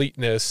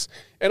completeness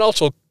and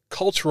also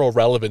cultural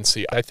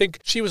relevancy. I think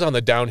she was on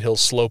the downhill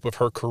slope of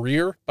her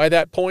career by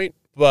that point,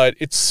 but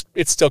it's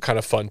still kind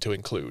of fun to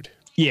include.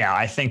 Yeah,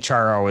 I think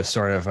Charo was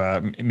sort of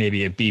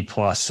maybe a B+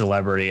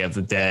 celebrity of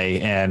the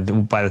day,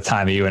 and by the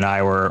time you and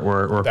I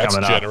were That's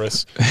coming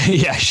generous. up,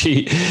 yeah,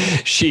 she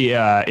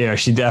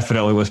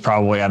definitely was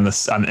probably in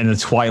the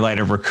twilight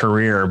of her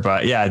career.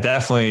 But yeah,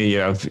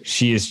 definitely,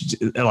 she is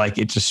like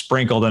it's just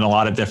sprinkled in a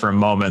lot of different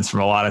moments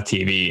from a lot of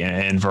TV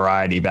and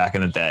variety back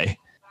in the day.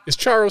 Is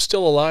Charo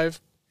still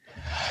alive?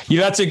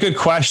 That's a good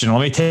question.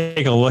 Let me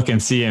take a look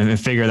and see and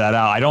figure that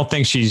out. I don't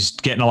think she's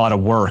getting a lot of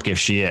work if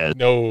she is.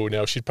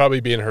 No, she'd probably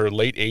be in her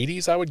late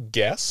 80s, I would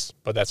guess,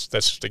 but that's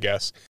just a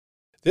guess.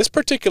 This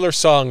particular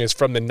song is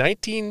from the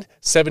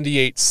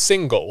 1978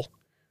 single,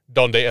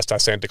 Donde Está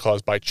Santa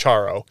Claus by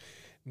Charo.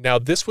 Now,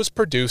 this was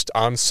produced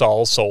on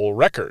Sol Soul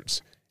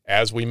Records.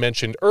 As we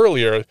mentioned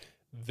earlier,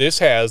 this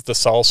has the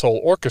Sol Soul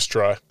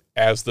Orchestra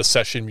as the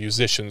session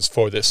musicians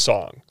for this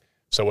song.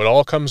 So it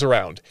all comes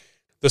around.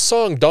 The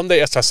song Donde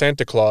Está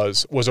Santa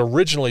Claus was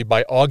originally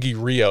by Augie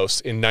Rios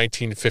in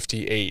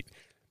 1958.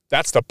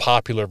 That's the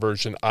popular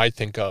version I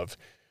think of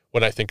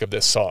when I think of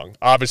this song.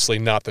 Obviously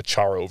not the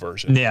Charo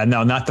version. Yeah,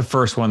 no, not the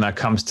first one that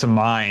comes to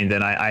mind.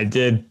 And I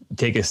did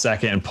take a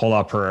second and pull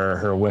up her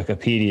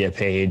Wikipedia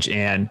page,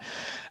 and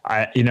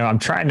I'm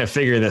trying to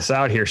figure this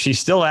out here. She's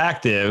still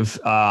active,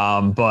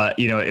 but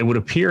it would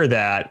appear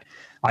that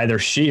either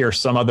she or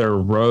some other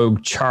rogue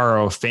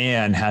Charo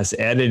fan has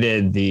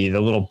edited the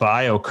little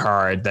bio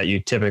card that you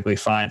typically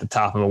find at the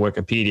top of a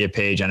Wikipedia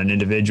page on an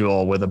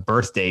individual with a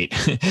birth date.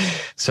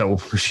 So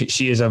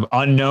she is of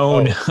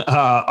unknown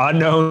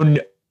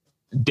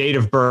date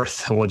of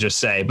birth, we'll just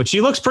say. But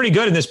she looks pretty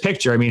good in this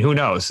picture. I mean, who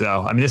knows?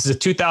 So, I mean, this is a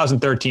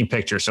 2013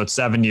 picture, so it's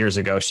 7 years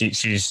ago.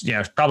 She's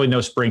probably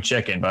no spring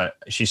chicken, but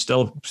she's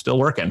still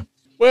working.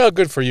 Well,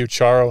 good for you,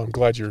 Charo. I'm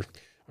glad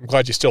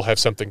you still have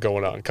something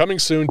going on. Coming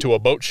soon to a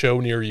boat show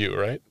near you,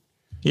 right?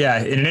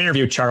 Yeah. In an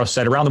interview, Charles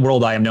said, "Around the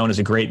world, I am known as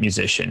a great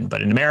musician,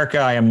 but in America,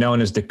 I am known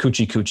as the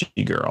Coochie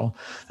Coochie girl.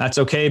 That's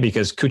okay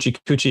because Coochie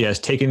Coochie has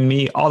taken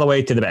me all the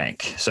way to the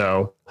bank."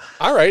 So,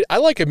 all right. I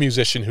like a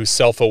musician who's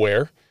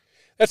self-aware.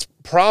 That's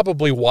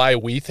probably why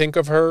we think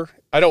of her.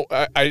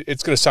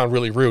 It's going to sound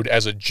really rude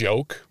as a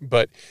joke,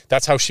 but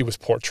that's how she was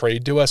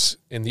portrayed to us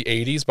in the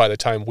 80s by the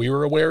time we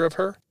were aware of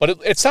her. But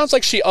it sounds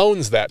like she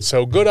owns that.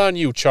 So good on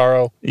you,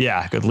 Charo.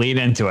 Yeah, good lead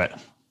into it.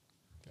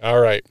 All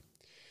right.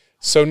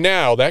 So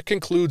now that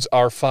concludes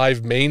our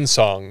 5 main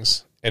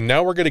songs. And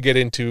now we're going to get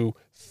into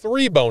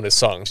 3 bonus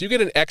songs. You get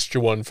an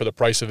extra one for the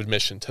price of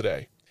admission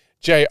today.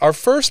 Jay, our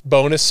first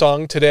bonus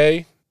song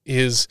today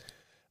is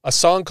a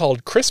song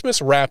called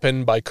Christmas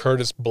Rappin' by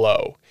Curtis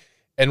Blow.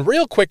 And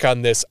real quick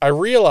on this, I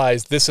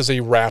realized this is a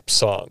rap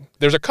song.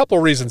 There's a couple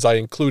reasons I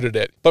included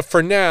it, but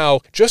for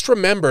now, just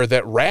remember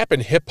that rap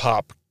and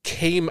hip-hop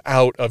came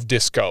out of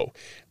disco,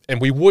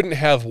 and we wouldn't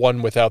have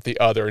one without the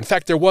other. In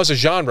fact, there was a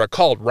genre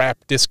called rap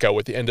disco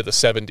at the end of the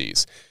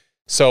 70s.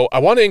 So I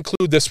want to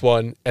include this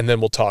one, and then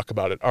we'll talk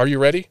about it. Are you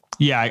ready?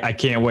 Yeah, I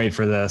can't wait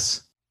for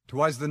this.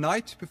 'Twas the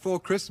night before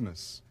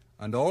Christmas,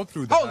 and all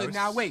through the Hold house... it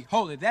now, wait,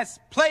 hold it. That's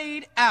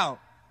played out.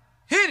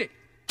 Hit it.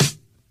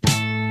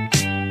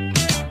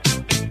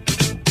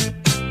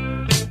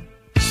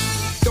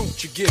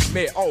 Don't you give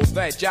me all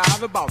that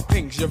jive about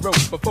things you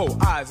wrote before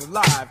I was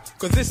alive.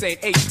 Cause this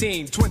ain't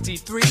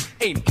 1823,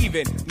 ain't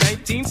even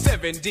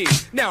 1970.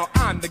 Now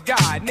I'm the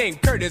guy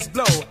named Curtis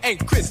Blow, and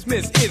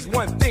Christmas is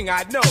one thing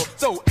I know.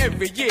 So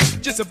every year,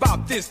 just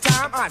about this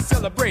time, I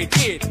celebrate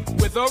it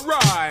with a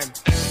rhyme.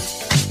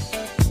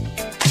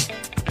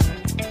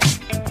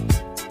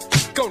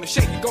 Gonna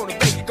shake it, gonna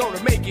bake it,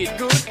 gonna make it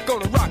good.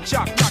 Gonna rock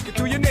it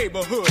through your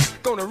neighborhood.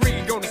 Gonna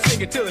read, gonna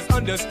sing it till it's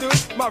understood.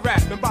 My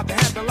rapping about to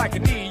happen like a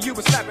knee you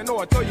been slapping,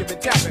 or I throw you been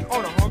tapping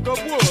on a hunk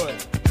of wood.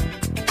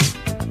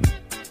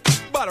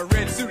 Bought a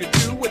red suited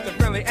dude with a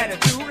friendly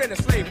attitude and a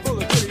slave full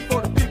of goodies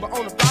for the people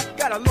on the block.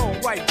 Got a long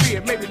white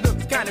beard, maybe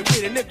looks kinda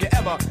weird, and if you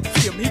ever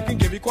see him, he can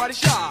give you quite a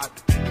shot.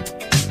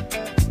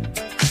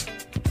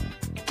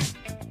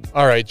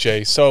 All right,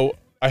 Jay. So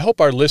I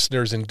hope our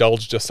listeners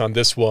indulged us on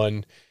this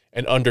one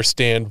and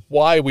understand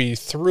why we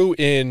threw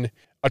in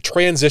a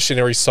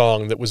transitionary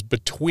song that was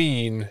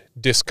between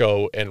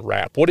disco and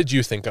rap. What did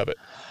you think of it?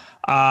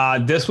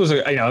 This was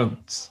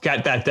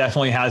that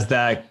definitely has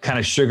that kind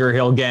of Sugar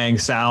Hill Gang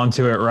sound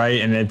to it,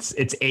 right? And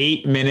it's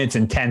 8 minutes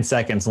and 10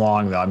 seconds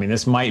long, though. I mean,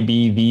 this might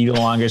be the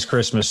longest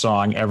Christmas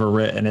song ever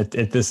written.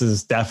 This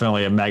is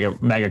definitely a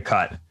mega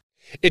cut.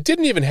 It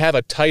didn't even have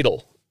a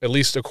title at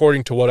least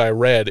according to what I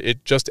read,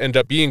 it just ended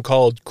up being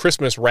called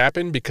Christmas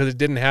Rappin' because it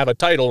didn't have a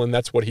title, and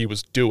that's what he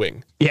was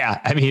doing.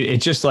 Yeah, I mean,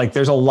 it's just like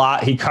there's a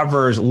lot he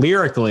covers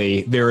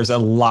lyrically. There is a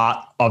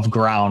lot of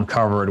ground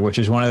covered, which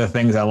is one of the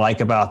things I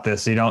like about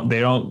this. You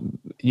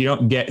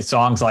don't get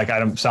songs like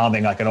I'm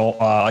sounding like an old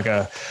like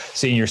a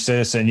senior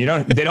citizen. They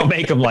don't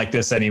make them like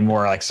this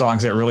anymore. Like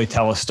songs that really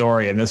tell a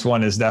story, and this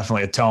one is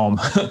definitely a tome.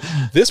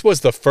 This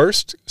was the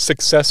first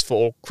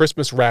successful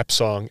Christmas rap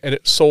song, and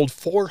it sold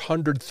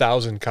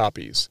 400,000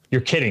 copies.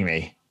 You're kidding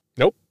me.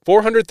 Nope,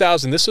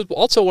 400,000. This is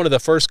also one of the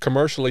first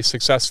commercially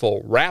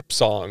successful rap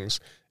songs,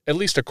 at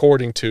least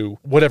according to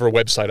whatever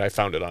website I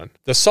found it on.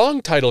 The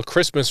song title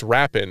Christmas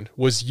Rappin'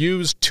 was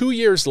used 2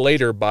 years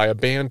later by a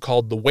band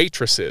called The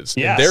Waitresses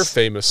in their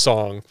famous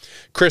song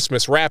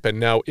Christmas Rappin'.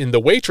 Now, in The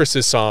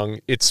Waitresses song,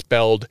 it's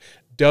spelled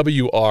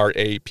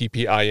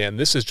WRAPPIN.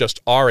 This is just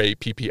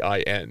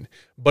RAPPIN.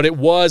 But it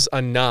was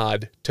a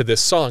nod to this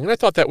song, and I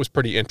thought that was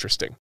pretty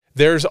interesting.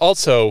 There's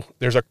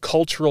a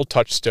cultural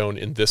touchstone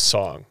in this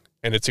song,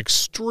 and it's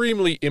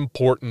extremely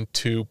important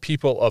to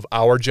people of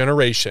our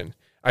generation.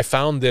 I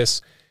found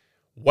this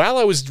while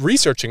I was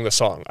researching the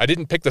song. I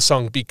didn't pick the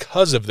song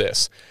because of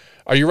this.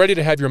 Are you ready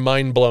to have your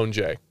mind blown,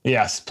 Jay?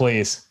 Yes,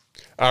 please.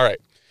 All right.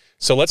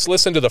 So let's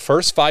listen to the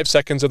first 5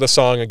 seconds of the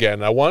song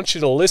again. I want you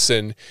to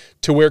listen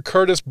to where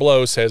Curtis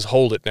Blow says,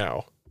 "Hold it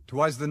now."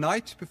 'Twas the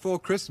night before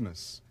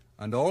Christmas,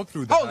 and all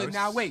through the Hold house. it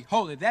now, wait,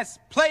 hold it. That's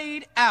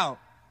played out.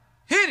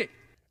 Hit it.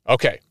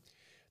 Okay.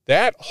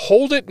 That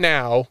 "Hold It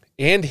Now"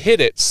 and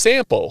 "Hit It"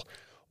 sample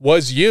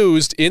was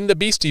used in the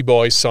Beastie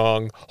Boys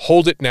song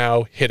Hold It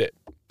Now, Hit It.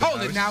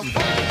 Hold it now.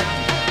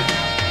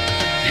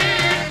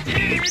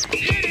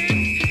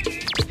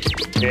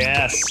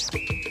 Yes.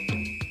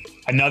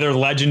 Another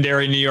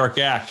legendary New York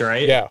act,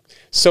 right? Yeah.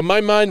 So my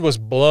mind was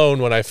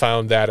blown when I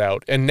found that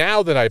out. And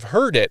now that I've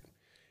heard it,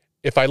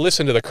 if I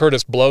listen to the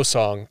Curtis Blow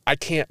song, I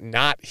can't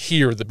not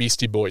hear the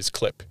Beastie Boys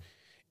clip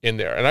in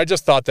there. And I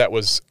just thought that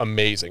was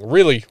amazing.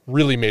 Really,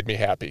 really made me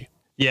happy.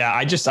 Yeah,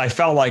 I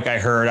felt like I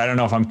heard, I don't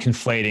know if I'm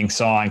conflating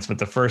songs, but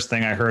the first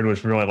thing I heard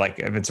was really like,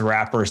 if it's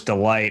Rapper's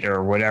Delight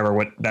or whatever,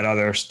 what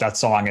that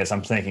song is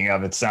I'm thinking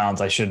of, it sounds,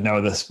 I should know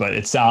this, but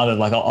it sounded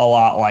like a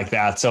lot like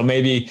that. So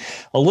maybe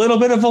a little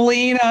bit of a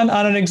lean on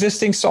an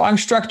existing song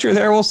structure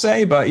there, we'll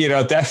say, but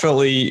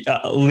definitely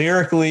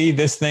lyrically,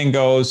 this thing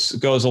goes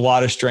a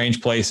lot of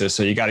strange places.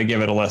 So you got to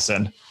give it a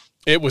listen.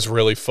 It was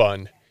really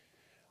fun.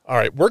 All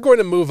right, we're going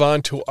to move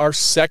on to our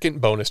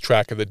second bonus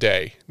track of the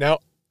day. Now,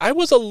 I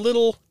was a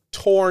little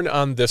torn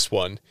on this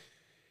one.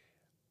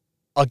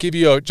 I'll give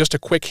you just a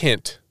quick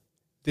hint.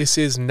 This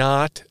is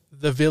not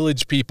the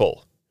Village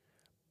People,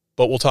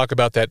 but we'll talk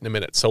about that in a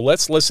minute. So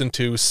let's listen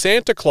to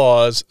Santa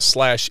Claus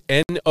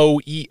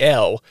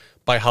 /NOEL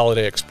by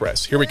Holiday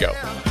Express. Here we go.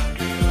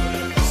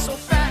 So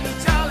fat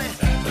and jolly,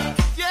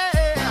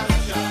 yeah.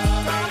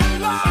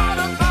 Lord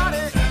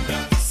Almighty,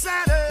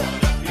 Santa,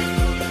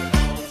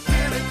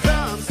 here it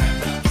comes,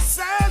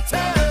 Santa.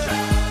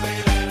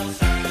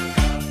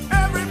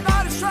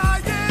 Everybody's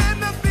trying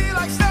to be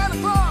like Santa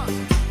Claus,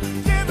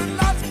 giving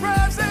lots of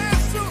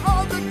presents to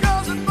all the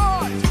girls and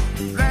boys,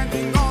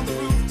 landing on the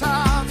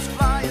rooftops,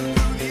 flying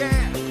through the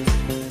air.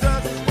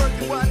 Does his work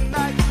in one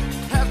night,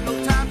 has no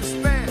time to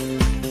spare.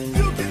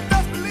 You can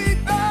best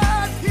believe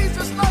that he's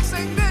just like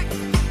Saint Nick.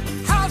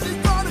 How's he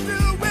gonna do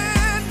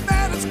it?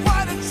 Man, it's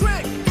quite a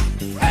trick.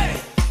 Hey,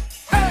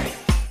 hey,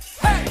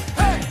 hey,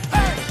 hey,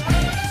 hey.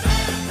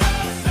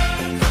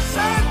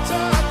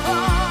 Santa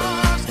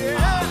Claus, yeah.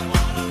 I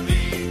wanna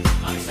be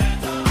like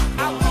Santa. I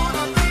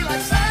wanna be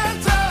like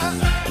Santa.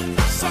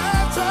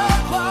 Santa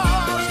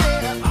Claus,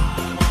 yeah. I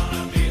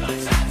wanna be like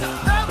Santa.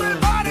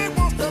 Everybody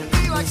wants to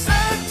be like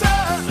Santa.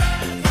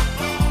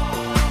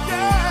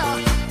 Yeah.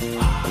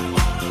 I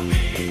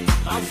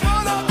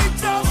wanna be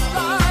just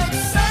like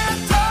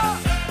Santa.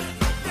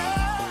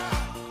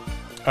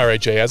 Yeah. All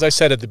right, Jay, as I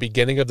said at the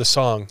beginning of the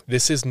song,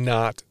 this is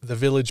not the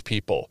Village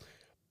People.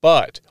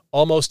 But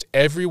almost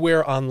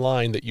everywhere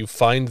online that you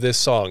find this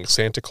song,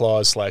 Santa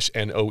Claus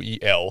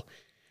 /NOEL,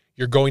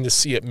 you're going to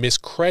see it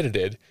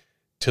miscredited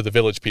to the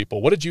Village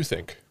People. What did you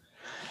think?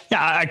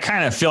 Yeah, I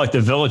kind of feel like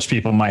the Village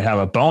People might have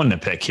a bone to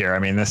pick here. I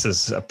mean, this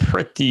is a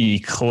pretty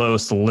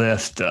close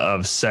list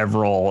of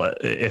several,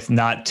 if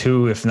not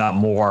two, if not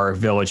more,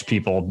 Village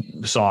People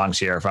songs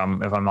here. If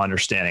I'm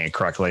understanding it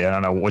correctly, I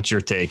don't know. What's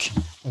your take?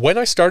 When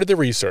I started the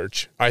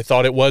research, I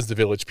thought it was the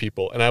Village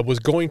People, and I was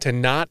going to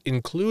not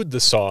include the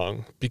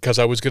song because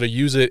I was going to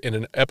use it in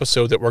an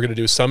episode that we're going to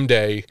do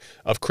someday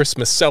of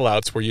Christmas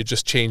sellouts where you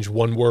just change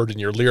one word in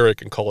your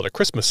lyric and call it a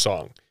Christmas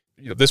song.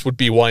 This would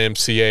be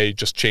YMCA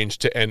just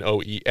changed to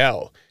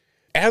NOEL.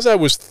 As I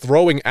was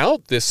throwing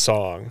out this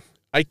song,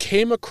 I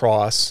came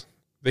across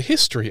the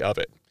history of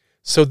it.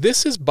 So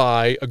this is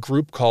by a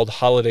group called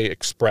Holiday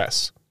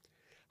Express.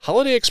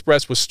 Holiday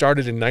Express was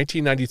started in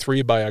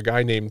 1993 by a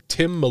guy named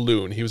Tim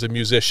Maloon. He was a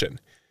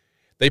musician.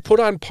 They put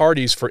on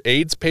parties for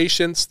AIDS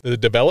patients, the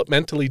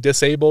developmentally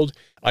disabled,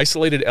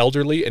 isolated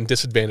elderly, and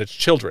disadvantaged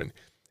children.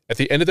 At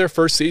the end of their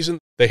first season,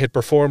 they had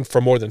performed for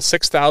more than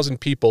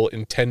 6,000 people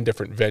in 10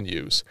 different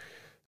venues.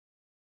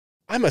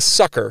 I'm a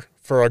sucker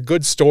for a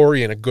good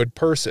story and a good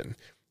person.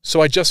 So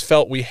I just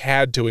felt we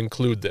had to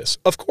include this.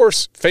 Of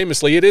course,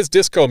 famously, it is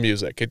disco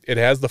music. It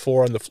has the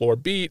 4 on the floor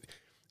beat.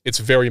 It's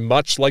very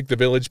much like the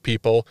Village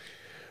People.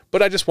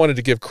 But I just wanted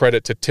to give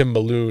credit to Tim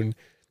Maloon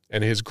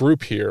and his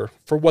group here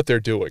for what they're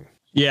doing.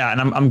 Yeah,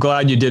 and I'm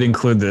glad you did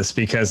include this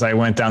because I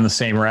went down the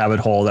same rabbit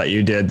hole that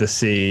you did to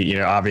see, you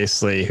know,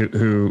 obviously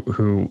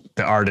who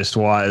the artist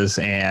was,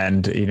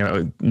 and you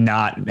know,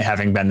 not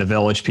having been the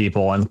Village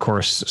People, and of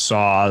course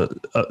saw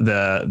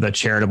the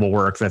charitable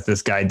work that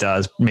this guy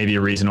does. Maybe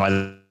a reason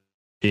why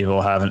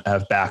people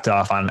have backed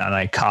off on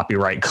a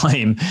copyright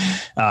claim,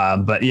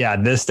 but yeah,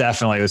 this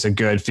definitely was a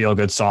good feel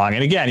good song.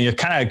 And again, you're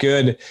kind of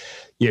good.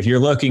 If you're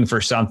looking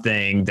for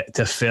something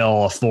to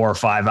fill a 4 or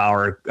 5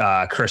 hour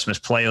Christmas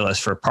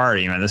playlist for a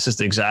party, man, this is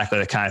exactly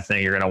the kind of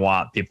thing you're going to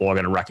want. People are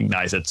going to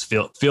recognize it's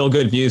feel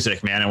good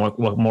music, man. And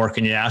what more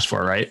can you ask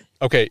for, right?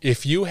 Okay,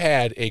 if you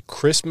had a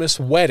Christmas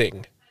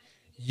wedding,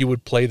 you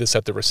would play this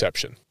at the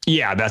reception.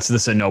 Yeah, this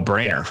is a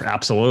no-brainer.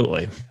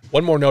 Absolutely.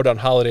 One more note on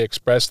Holiday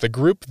Express. The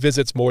group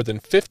visits more than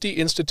 50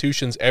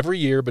 institutions every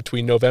year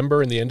between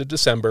November and the end of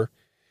December.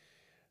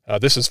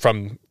 This is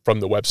from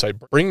the website,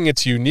 bringing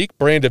its unique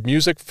brand of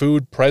music,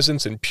 food,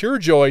 presents, and pure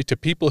joy to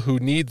people who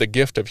need the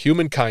gift of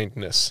human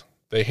kindness.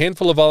 The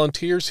handful of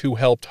volunteers who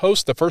helped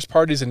host the first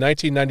parties in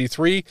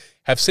 1993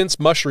 have since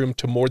mushroomed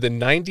to more than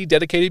 90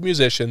 dedicated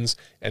musicians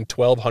and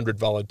 1,200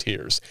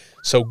 volunteers.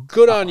 So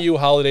good on you,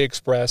 Holiday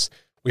Express.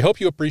 We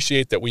hope you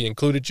appreciate that we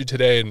included you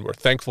today, and we're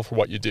thankful for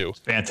what you do.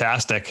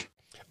 Fantastic.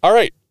 All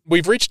right,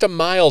 we've reached a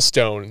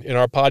milestone in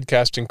our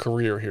podcasting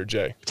career here,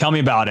 Jay. Tell me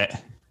about it.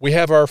 We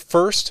have our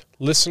first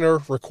listener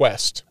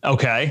request.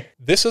 Okay.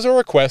 This is a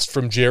request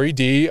from Jerry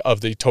D.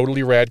 of the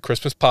Totally Rad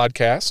Christmas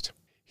podcast.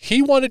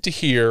 He wanted to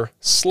hear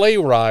Sleigh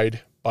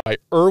Ride by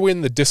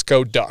Erwin the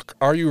Disco Duck.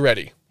 Are you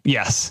ready?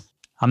 Yes.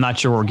 I'm not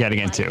sure what we're getting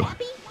into.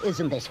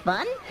 Isn't this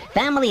fun?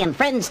 Family and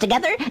friends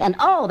together, and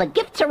all the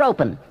gifts are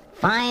open.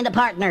 Find a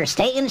partner,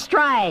 stay in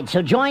stride,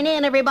 so join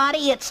in,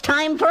 everybody. It's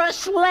time for a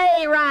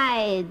sleigh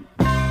ride.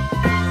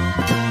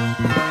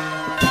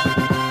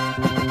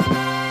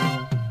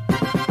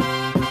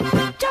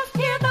 Just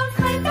hear those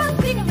sleigh bells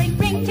ding-a-ling,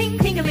 ring, ting,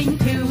 ting-a-ling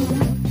too.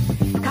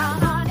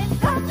 Come on,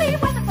 it's lovely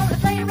weather for a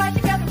sleigh ride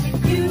together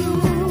with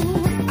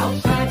you.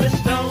 Outside the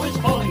snow is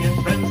falling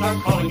and friends are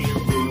calling you.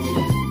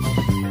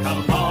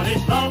 Come on,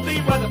 it's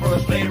lovely weather for a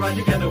sleigh ride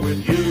together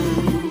with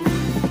you.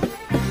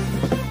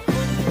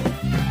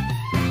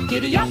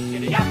 Giddy up,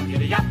 giddy up,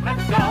 giddy up,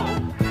 let's go.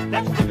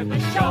 Let's look at the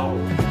show.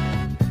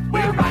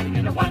 We're riding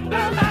in a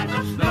wonderland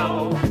of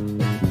snow.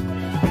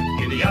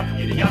 Giddy up,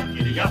 giddy up,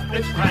 giddy up,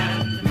 it's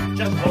grand.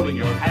 Just holding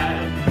your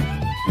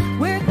hand.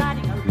 We're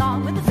gliding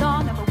along with the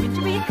song of a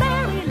wintry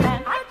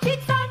fairyland. Our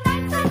cheeks are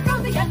nice and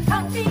rosy and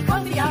comfy,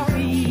 cozy are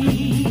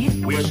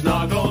we. We're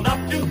snuggled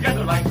up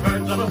together like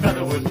birds of a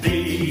feather would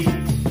be.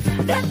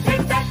 Let's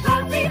take that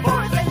lovely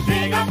voice and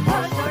sing a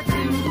chorus or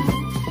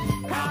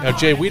two. Now,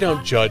 Jay, we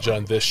don't judge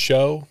on this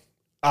show.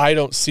 I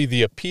don't see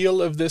the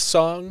appeal of this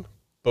song,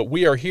 but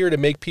we are here to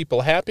make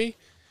people happy.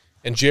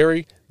 And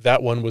Jerry,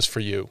 that one was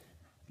for you.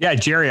 Yeah,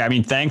 Jerry, I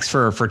mean, thanks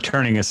for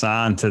turning us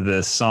on to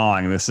this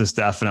song. This is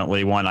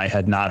definitely one I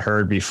had not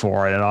heard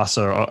before. And it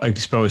also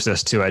exposed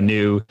us to a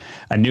new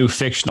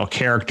fictional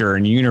character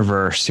and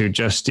universe who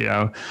just, you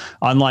know,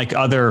 unlike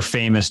other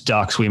famous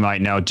ducks we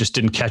might know, just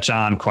didn't catch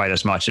on quite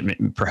as much,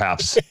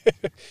 perhaps.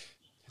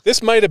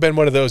 This might have been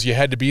one of those you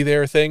had to be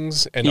there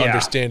things and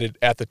understand it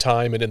at the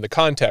time and in the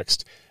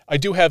context. I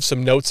do have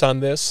some notes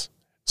on this.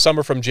 Some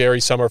are from Jerry,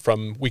 some are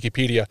from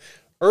Wikipedia.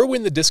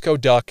 Erwin the Disco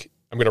Duck,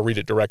 I'm going to read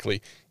it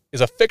directly,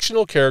 is a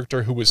fictional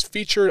character who was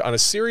featured on a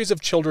series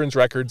of children's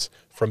records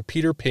from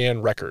Peter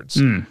Pan Records.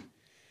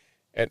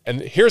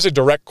 And here's a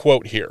direct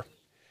quote here.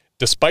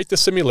 Despite the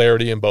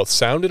similarity in both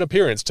sound and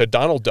appearance to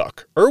Donald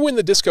Duck, Erwin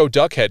the Disco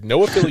Duck had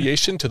no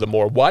affiliation to the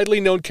more widely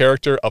known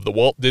character of the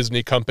Walt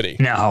Disney Company.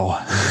 No.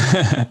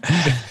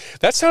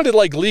 That sounded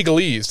like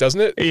legalese,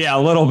 doesn't it? Yeah,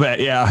 a little bit,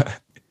 yeah.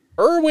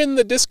 Erwin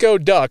the Disco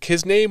Duck,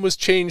 his name was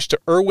changed to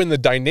Erwin the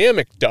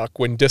Dynamic Duck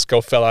when disco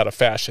fell out of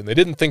fashion. They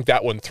didn't think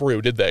that one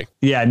through, did they?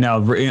 Yeah,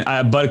 no,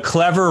 but a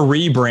clever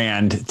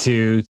rebrand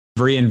to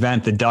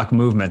reinvent the duck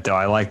movement, though.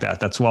 I like that.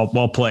 That's well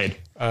played.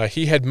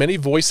 He had many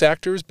voice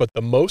actors, but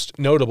the most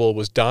notable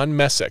was Don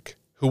Messick,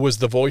 who was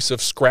the voice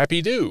of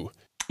Scrappy Doo.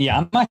 Yeah,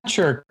 I'm not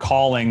sure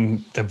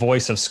calling the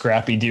voice of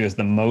Scrappy Doo as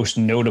the most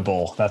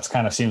notable. That's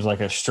kind of seems like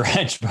a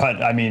stretch,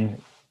 but I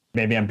mean,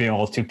 maybe I'm being a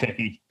little too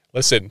picky.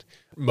 Listen,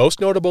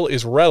 most notable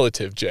is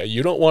relative, Jay.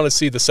 You don't want to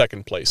see the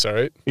second place, all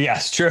right?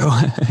 Yes, true.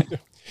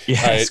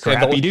 Yes, right,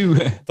 Scrappy Doo.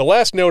 The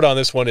last note on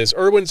this one is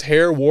Erwin's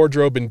hair,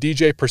 wardrobe, and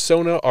DJ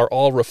persona are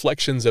all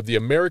reflections of the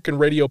American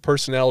radio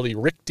personality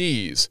Rick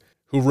Dees,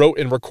 who wrote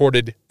and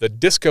recorded the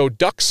Disco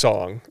Duck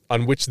song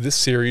on which this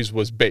series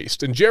was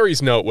based. And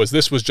Jerry's note was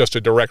this was just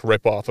a direct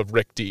ripoff of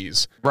Rick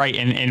Dees. Right,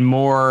 and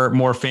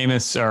more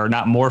famous, or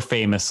not more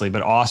famously,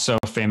 but also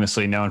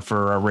famously known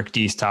for Rick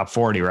Dees Top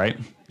 40, right?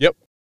 Yep.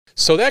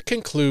 So that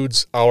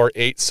concludes our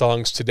 8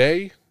 songs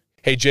today.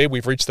 Hey, Jay,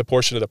 we've reached the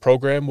portion of the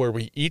program where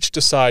we each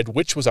decide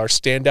which was our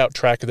standout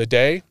track of the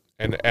day.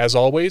 And as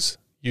always,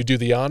 you do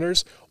the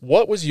honors.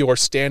 What was your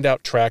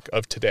standout track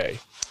of today?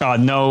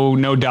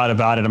 No doubt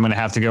about it. I'm going to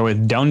have to go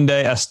with Donde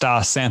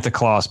Está Santa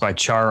Claus by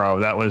Charo.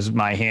 That was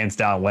my hands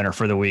down winner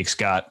for the week,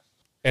 Scott.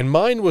 And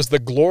mine was the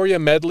Gloria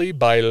medley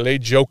by Les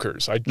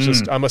Jokers.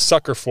 I'm a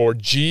sucker for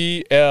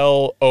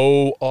Gloria.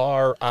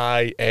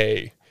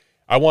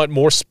 I want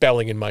more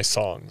spelling in my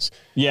songs.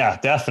 Yeah,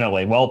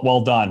 definitely.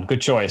 Well done.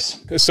 Good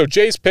choice. So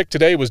Jay's pick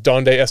today was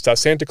Donde Está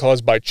Santa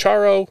Claus by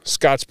Charo.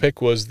 Scott's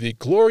pick was the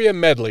Gloria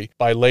medley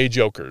by Les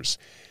Jokers.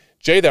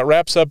 Jay, that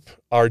wraps up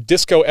our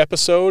disco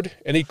episode.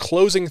 Any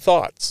closing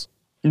thoughts?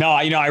 No,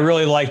 I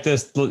really like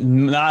this.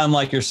 Not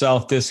unlike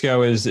yourself,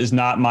 disco is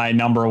not my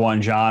number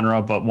one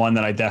genre, but one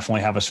that I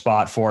definitely have a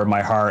spot for in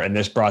my heart, and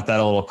this brought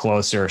that a little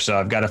closer. So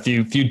I've got a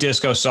few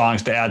disco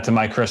songs to add to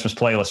my Christmas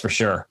playlist for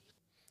sure.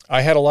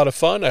 I had a lot of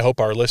fun. I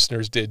hope our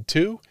listeners did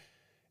too.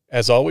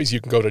 As always,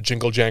 you can go to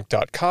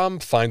jinglejank.com,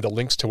 find the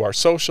links to our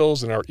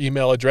socials and our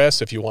email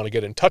address if you want to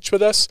get in touch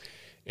with us,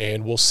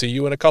 and we'll see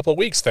you in a couple of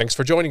weeks. Thanks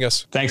for joining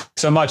us. Thanks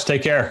so much.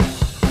 Take care.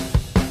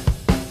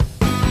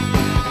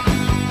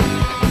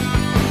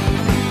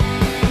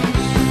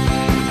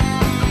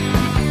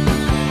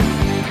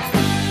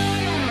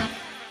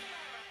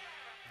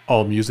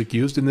 All music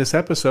used in this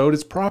episode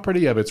is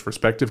property of its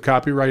respective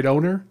copyright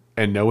owner,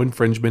 and no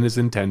infringement is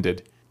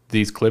intended.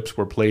 These clips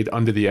were played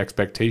under the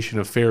expectation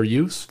of fair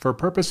use for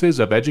purposes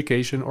of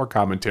education or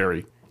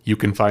commentary. You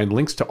can find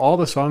links to all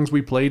the songs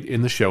we played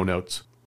in the show notes.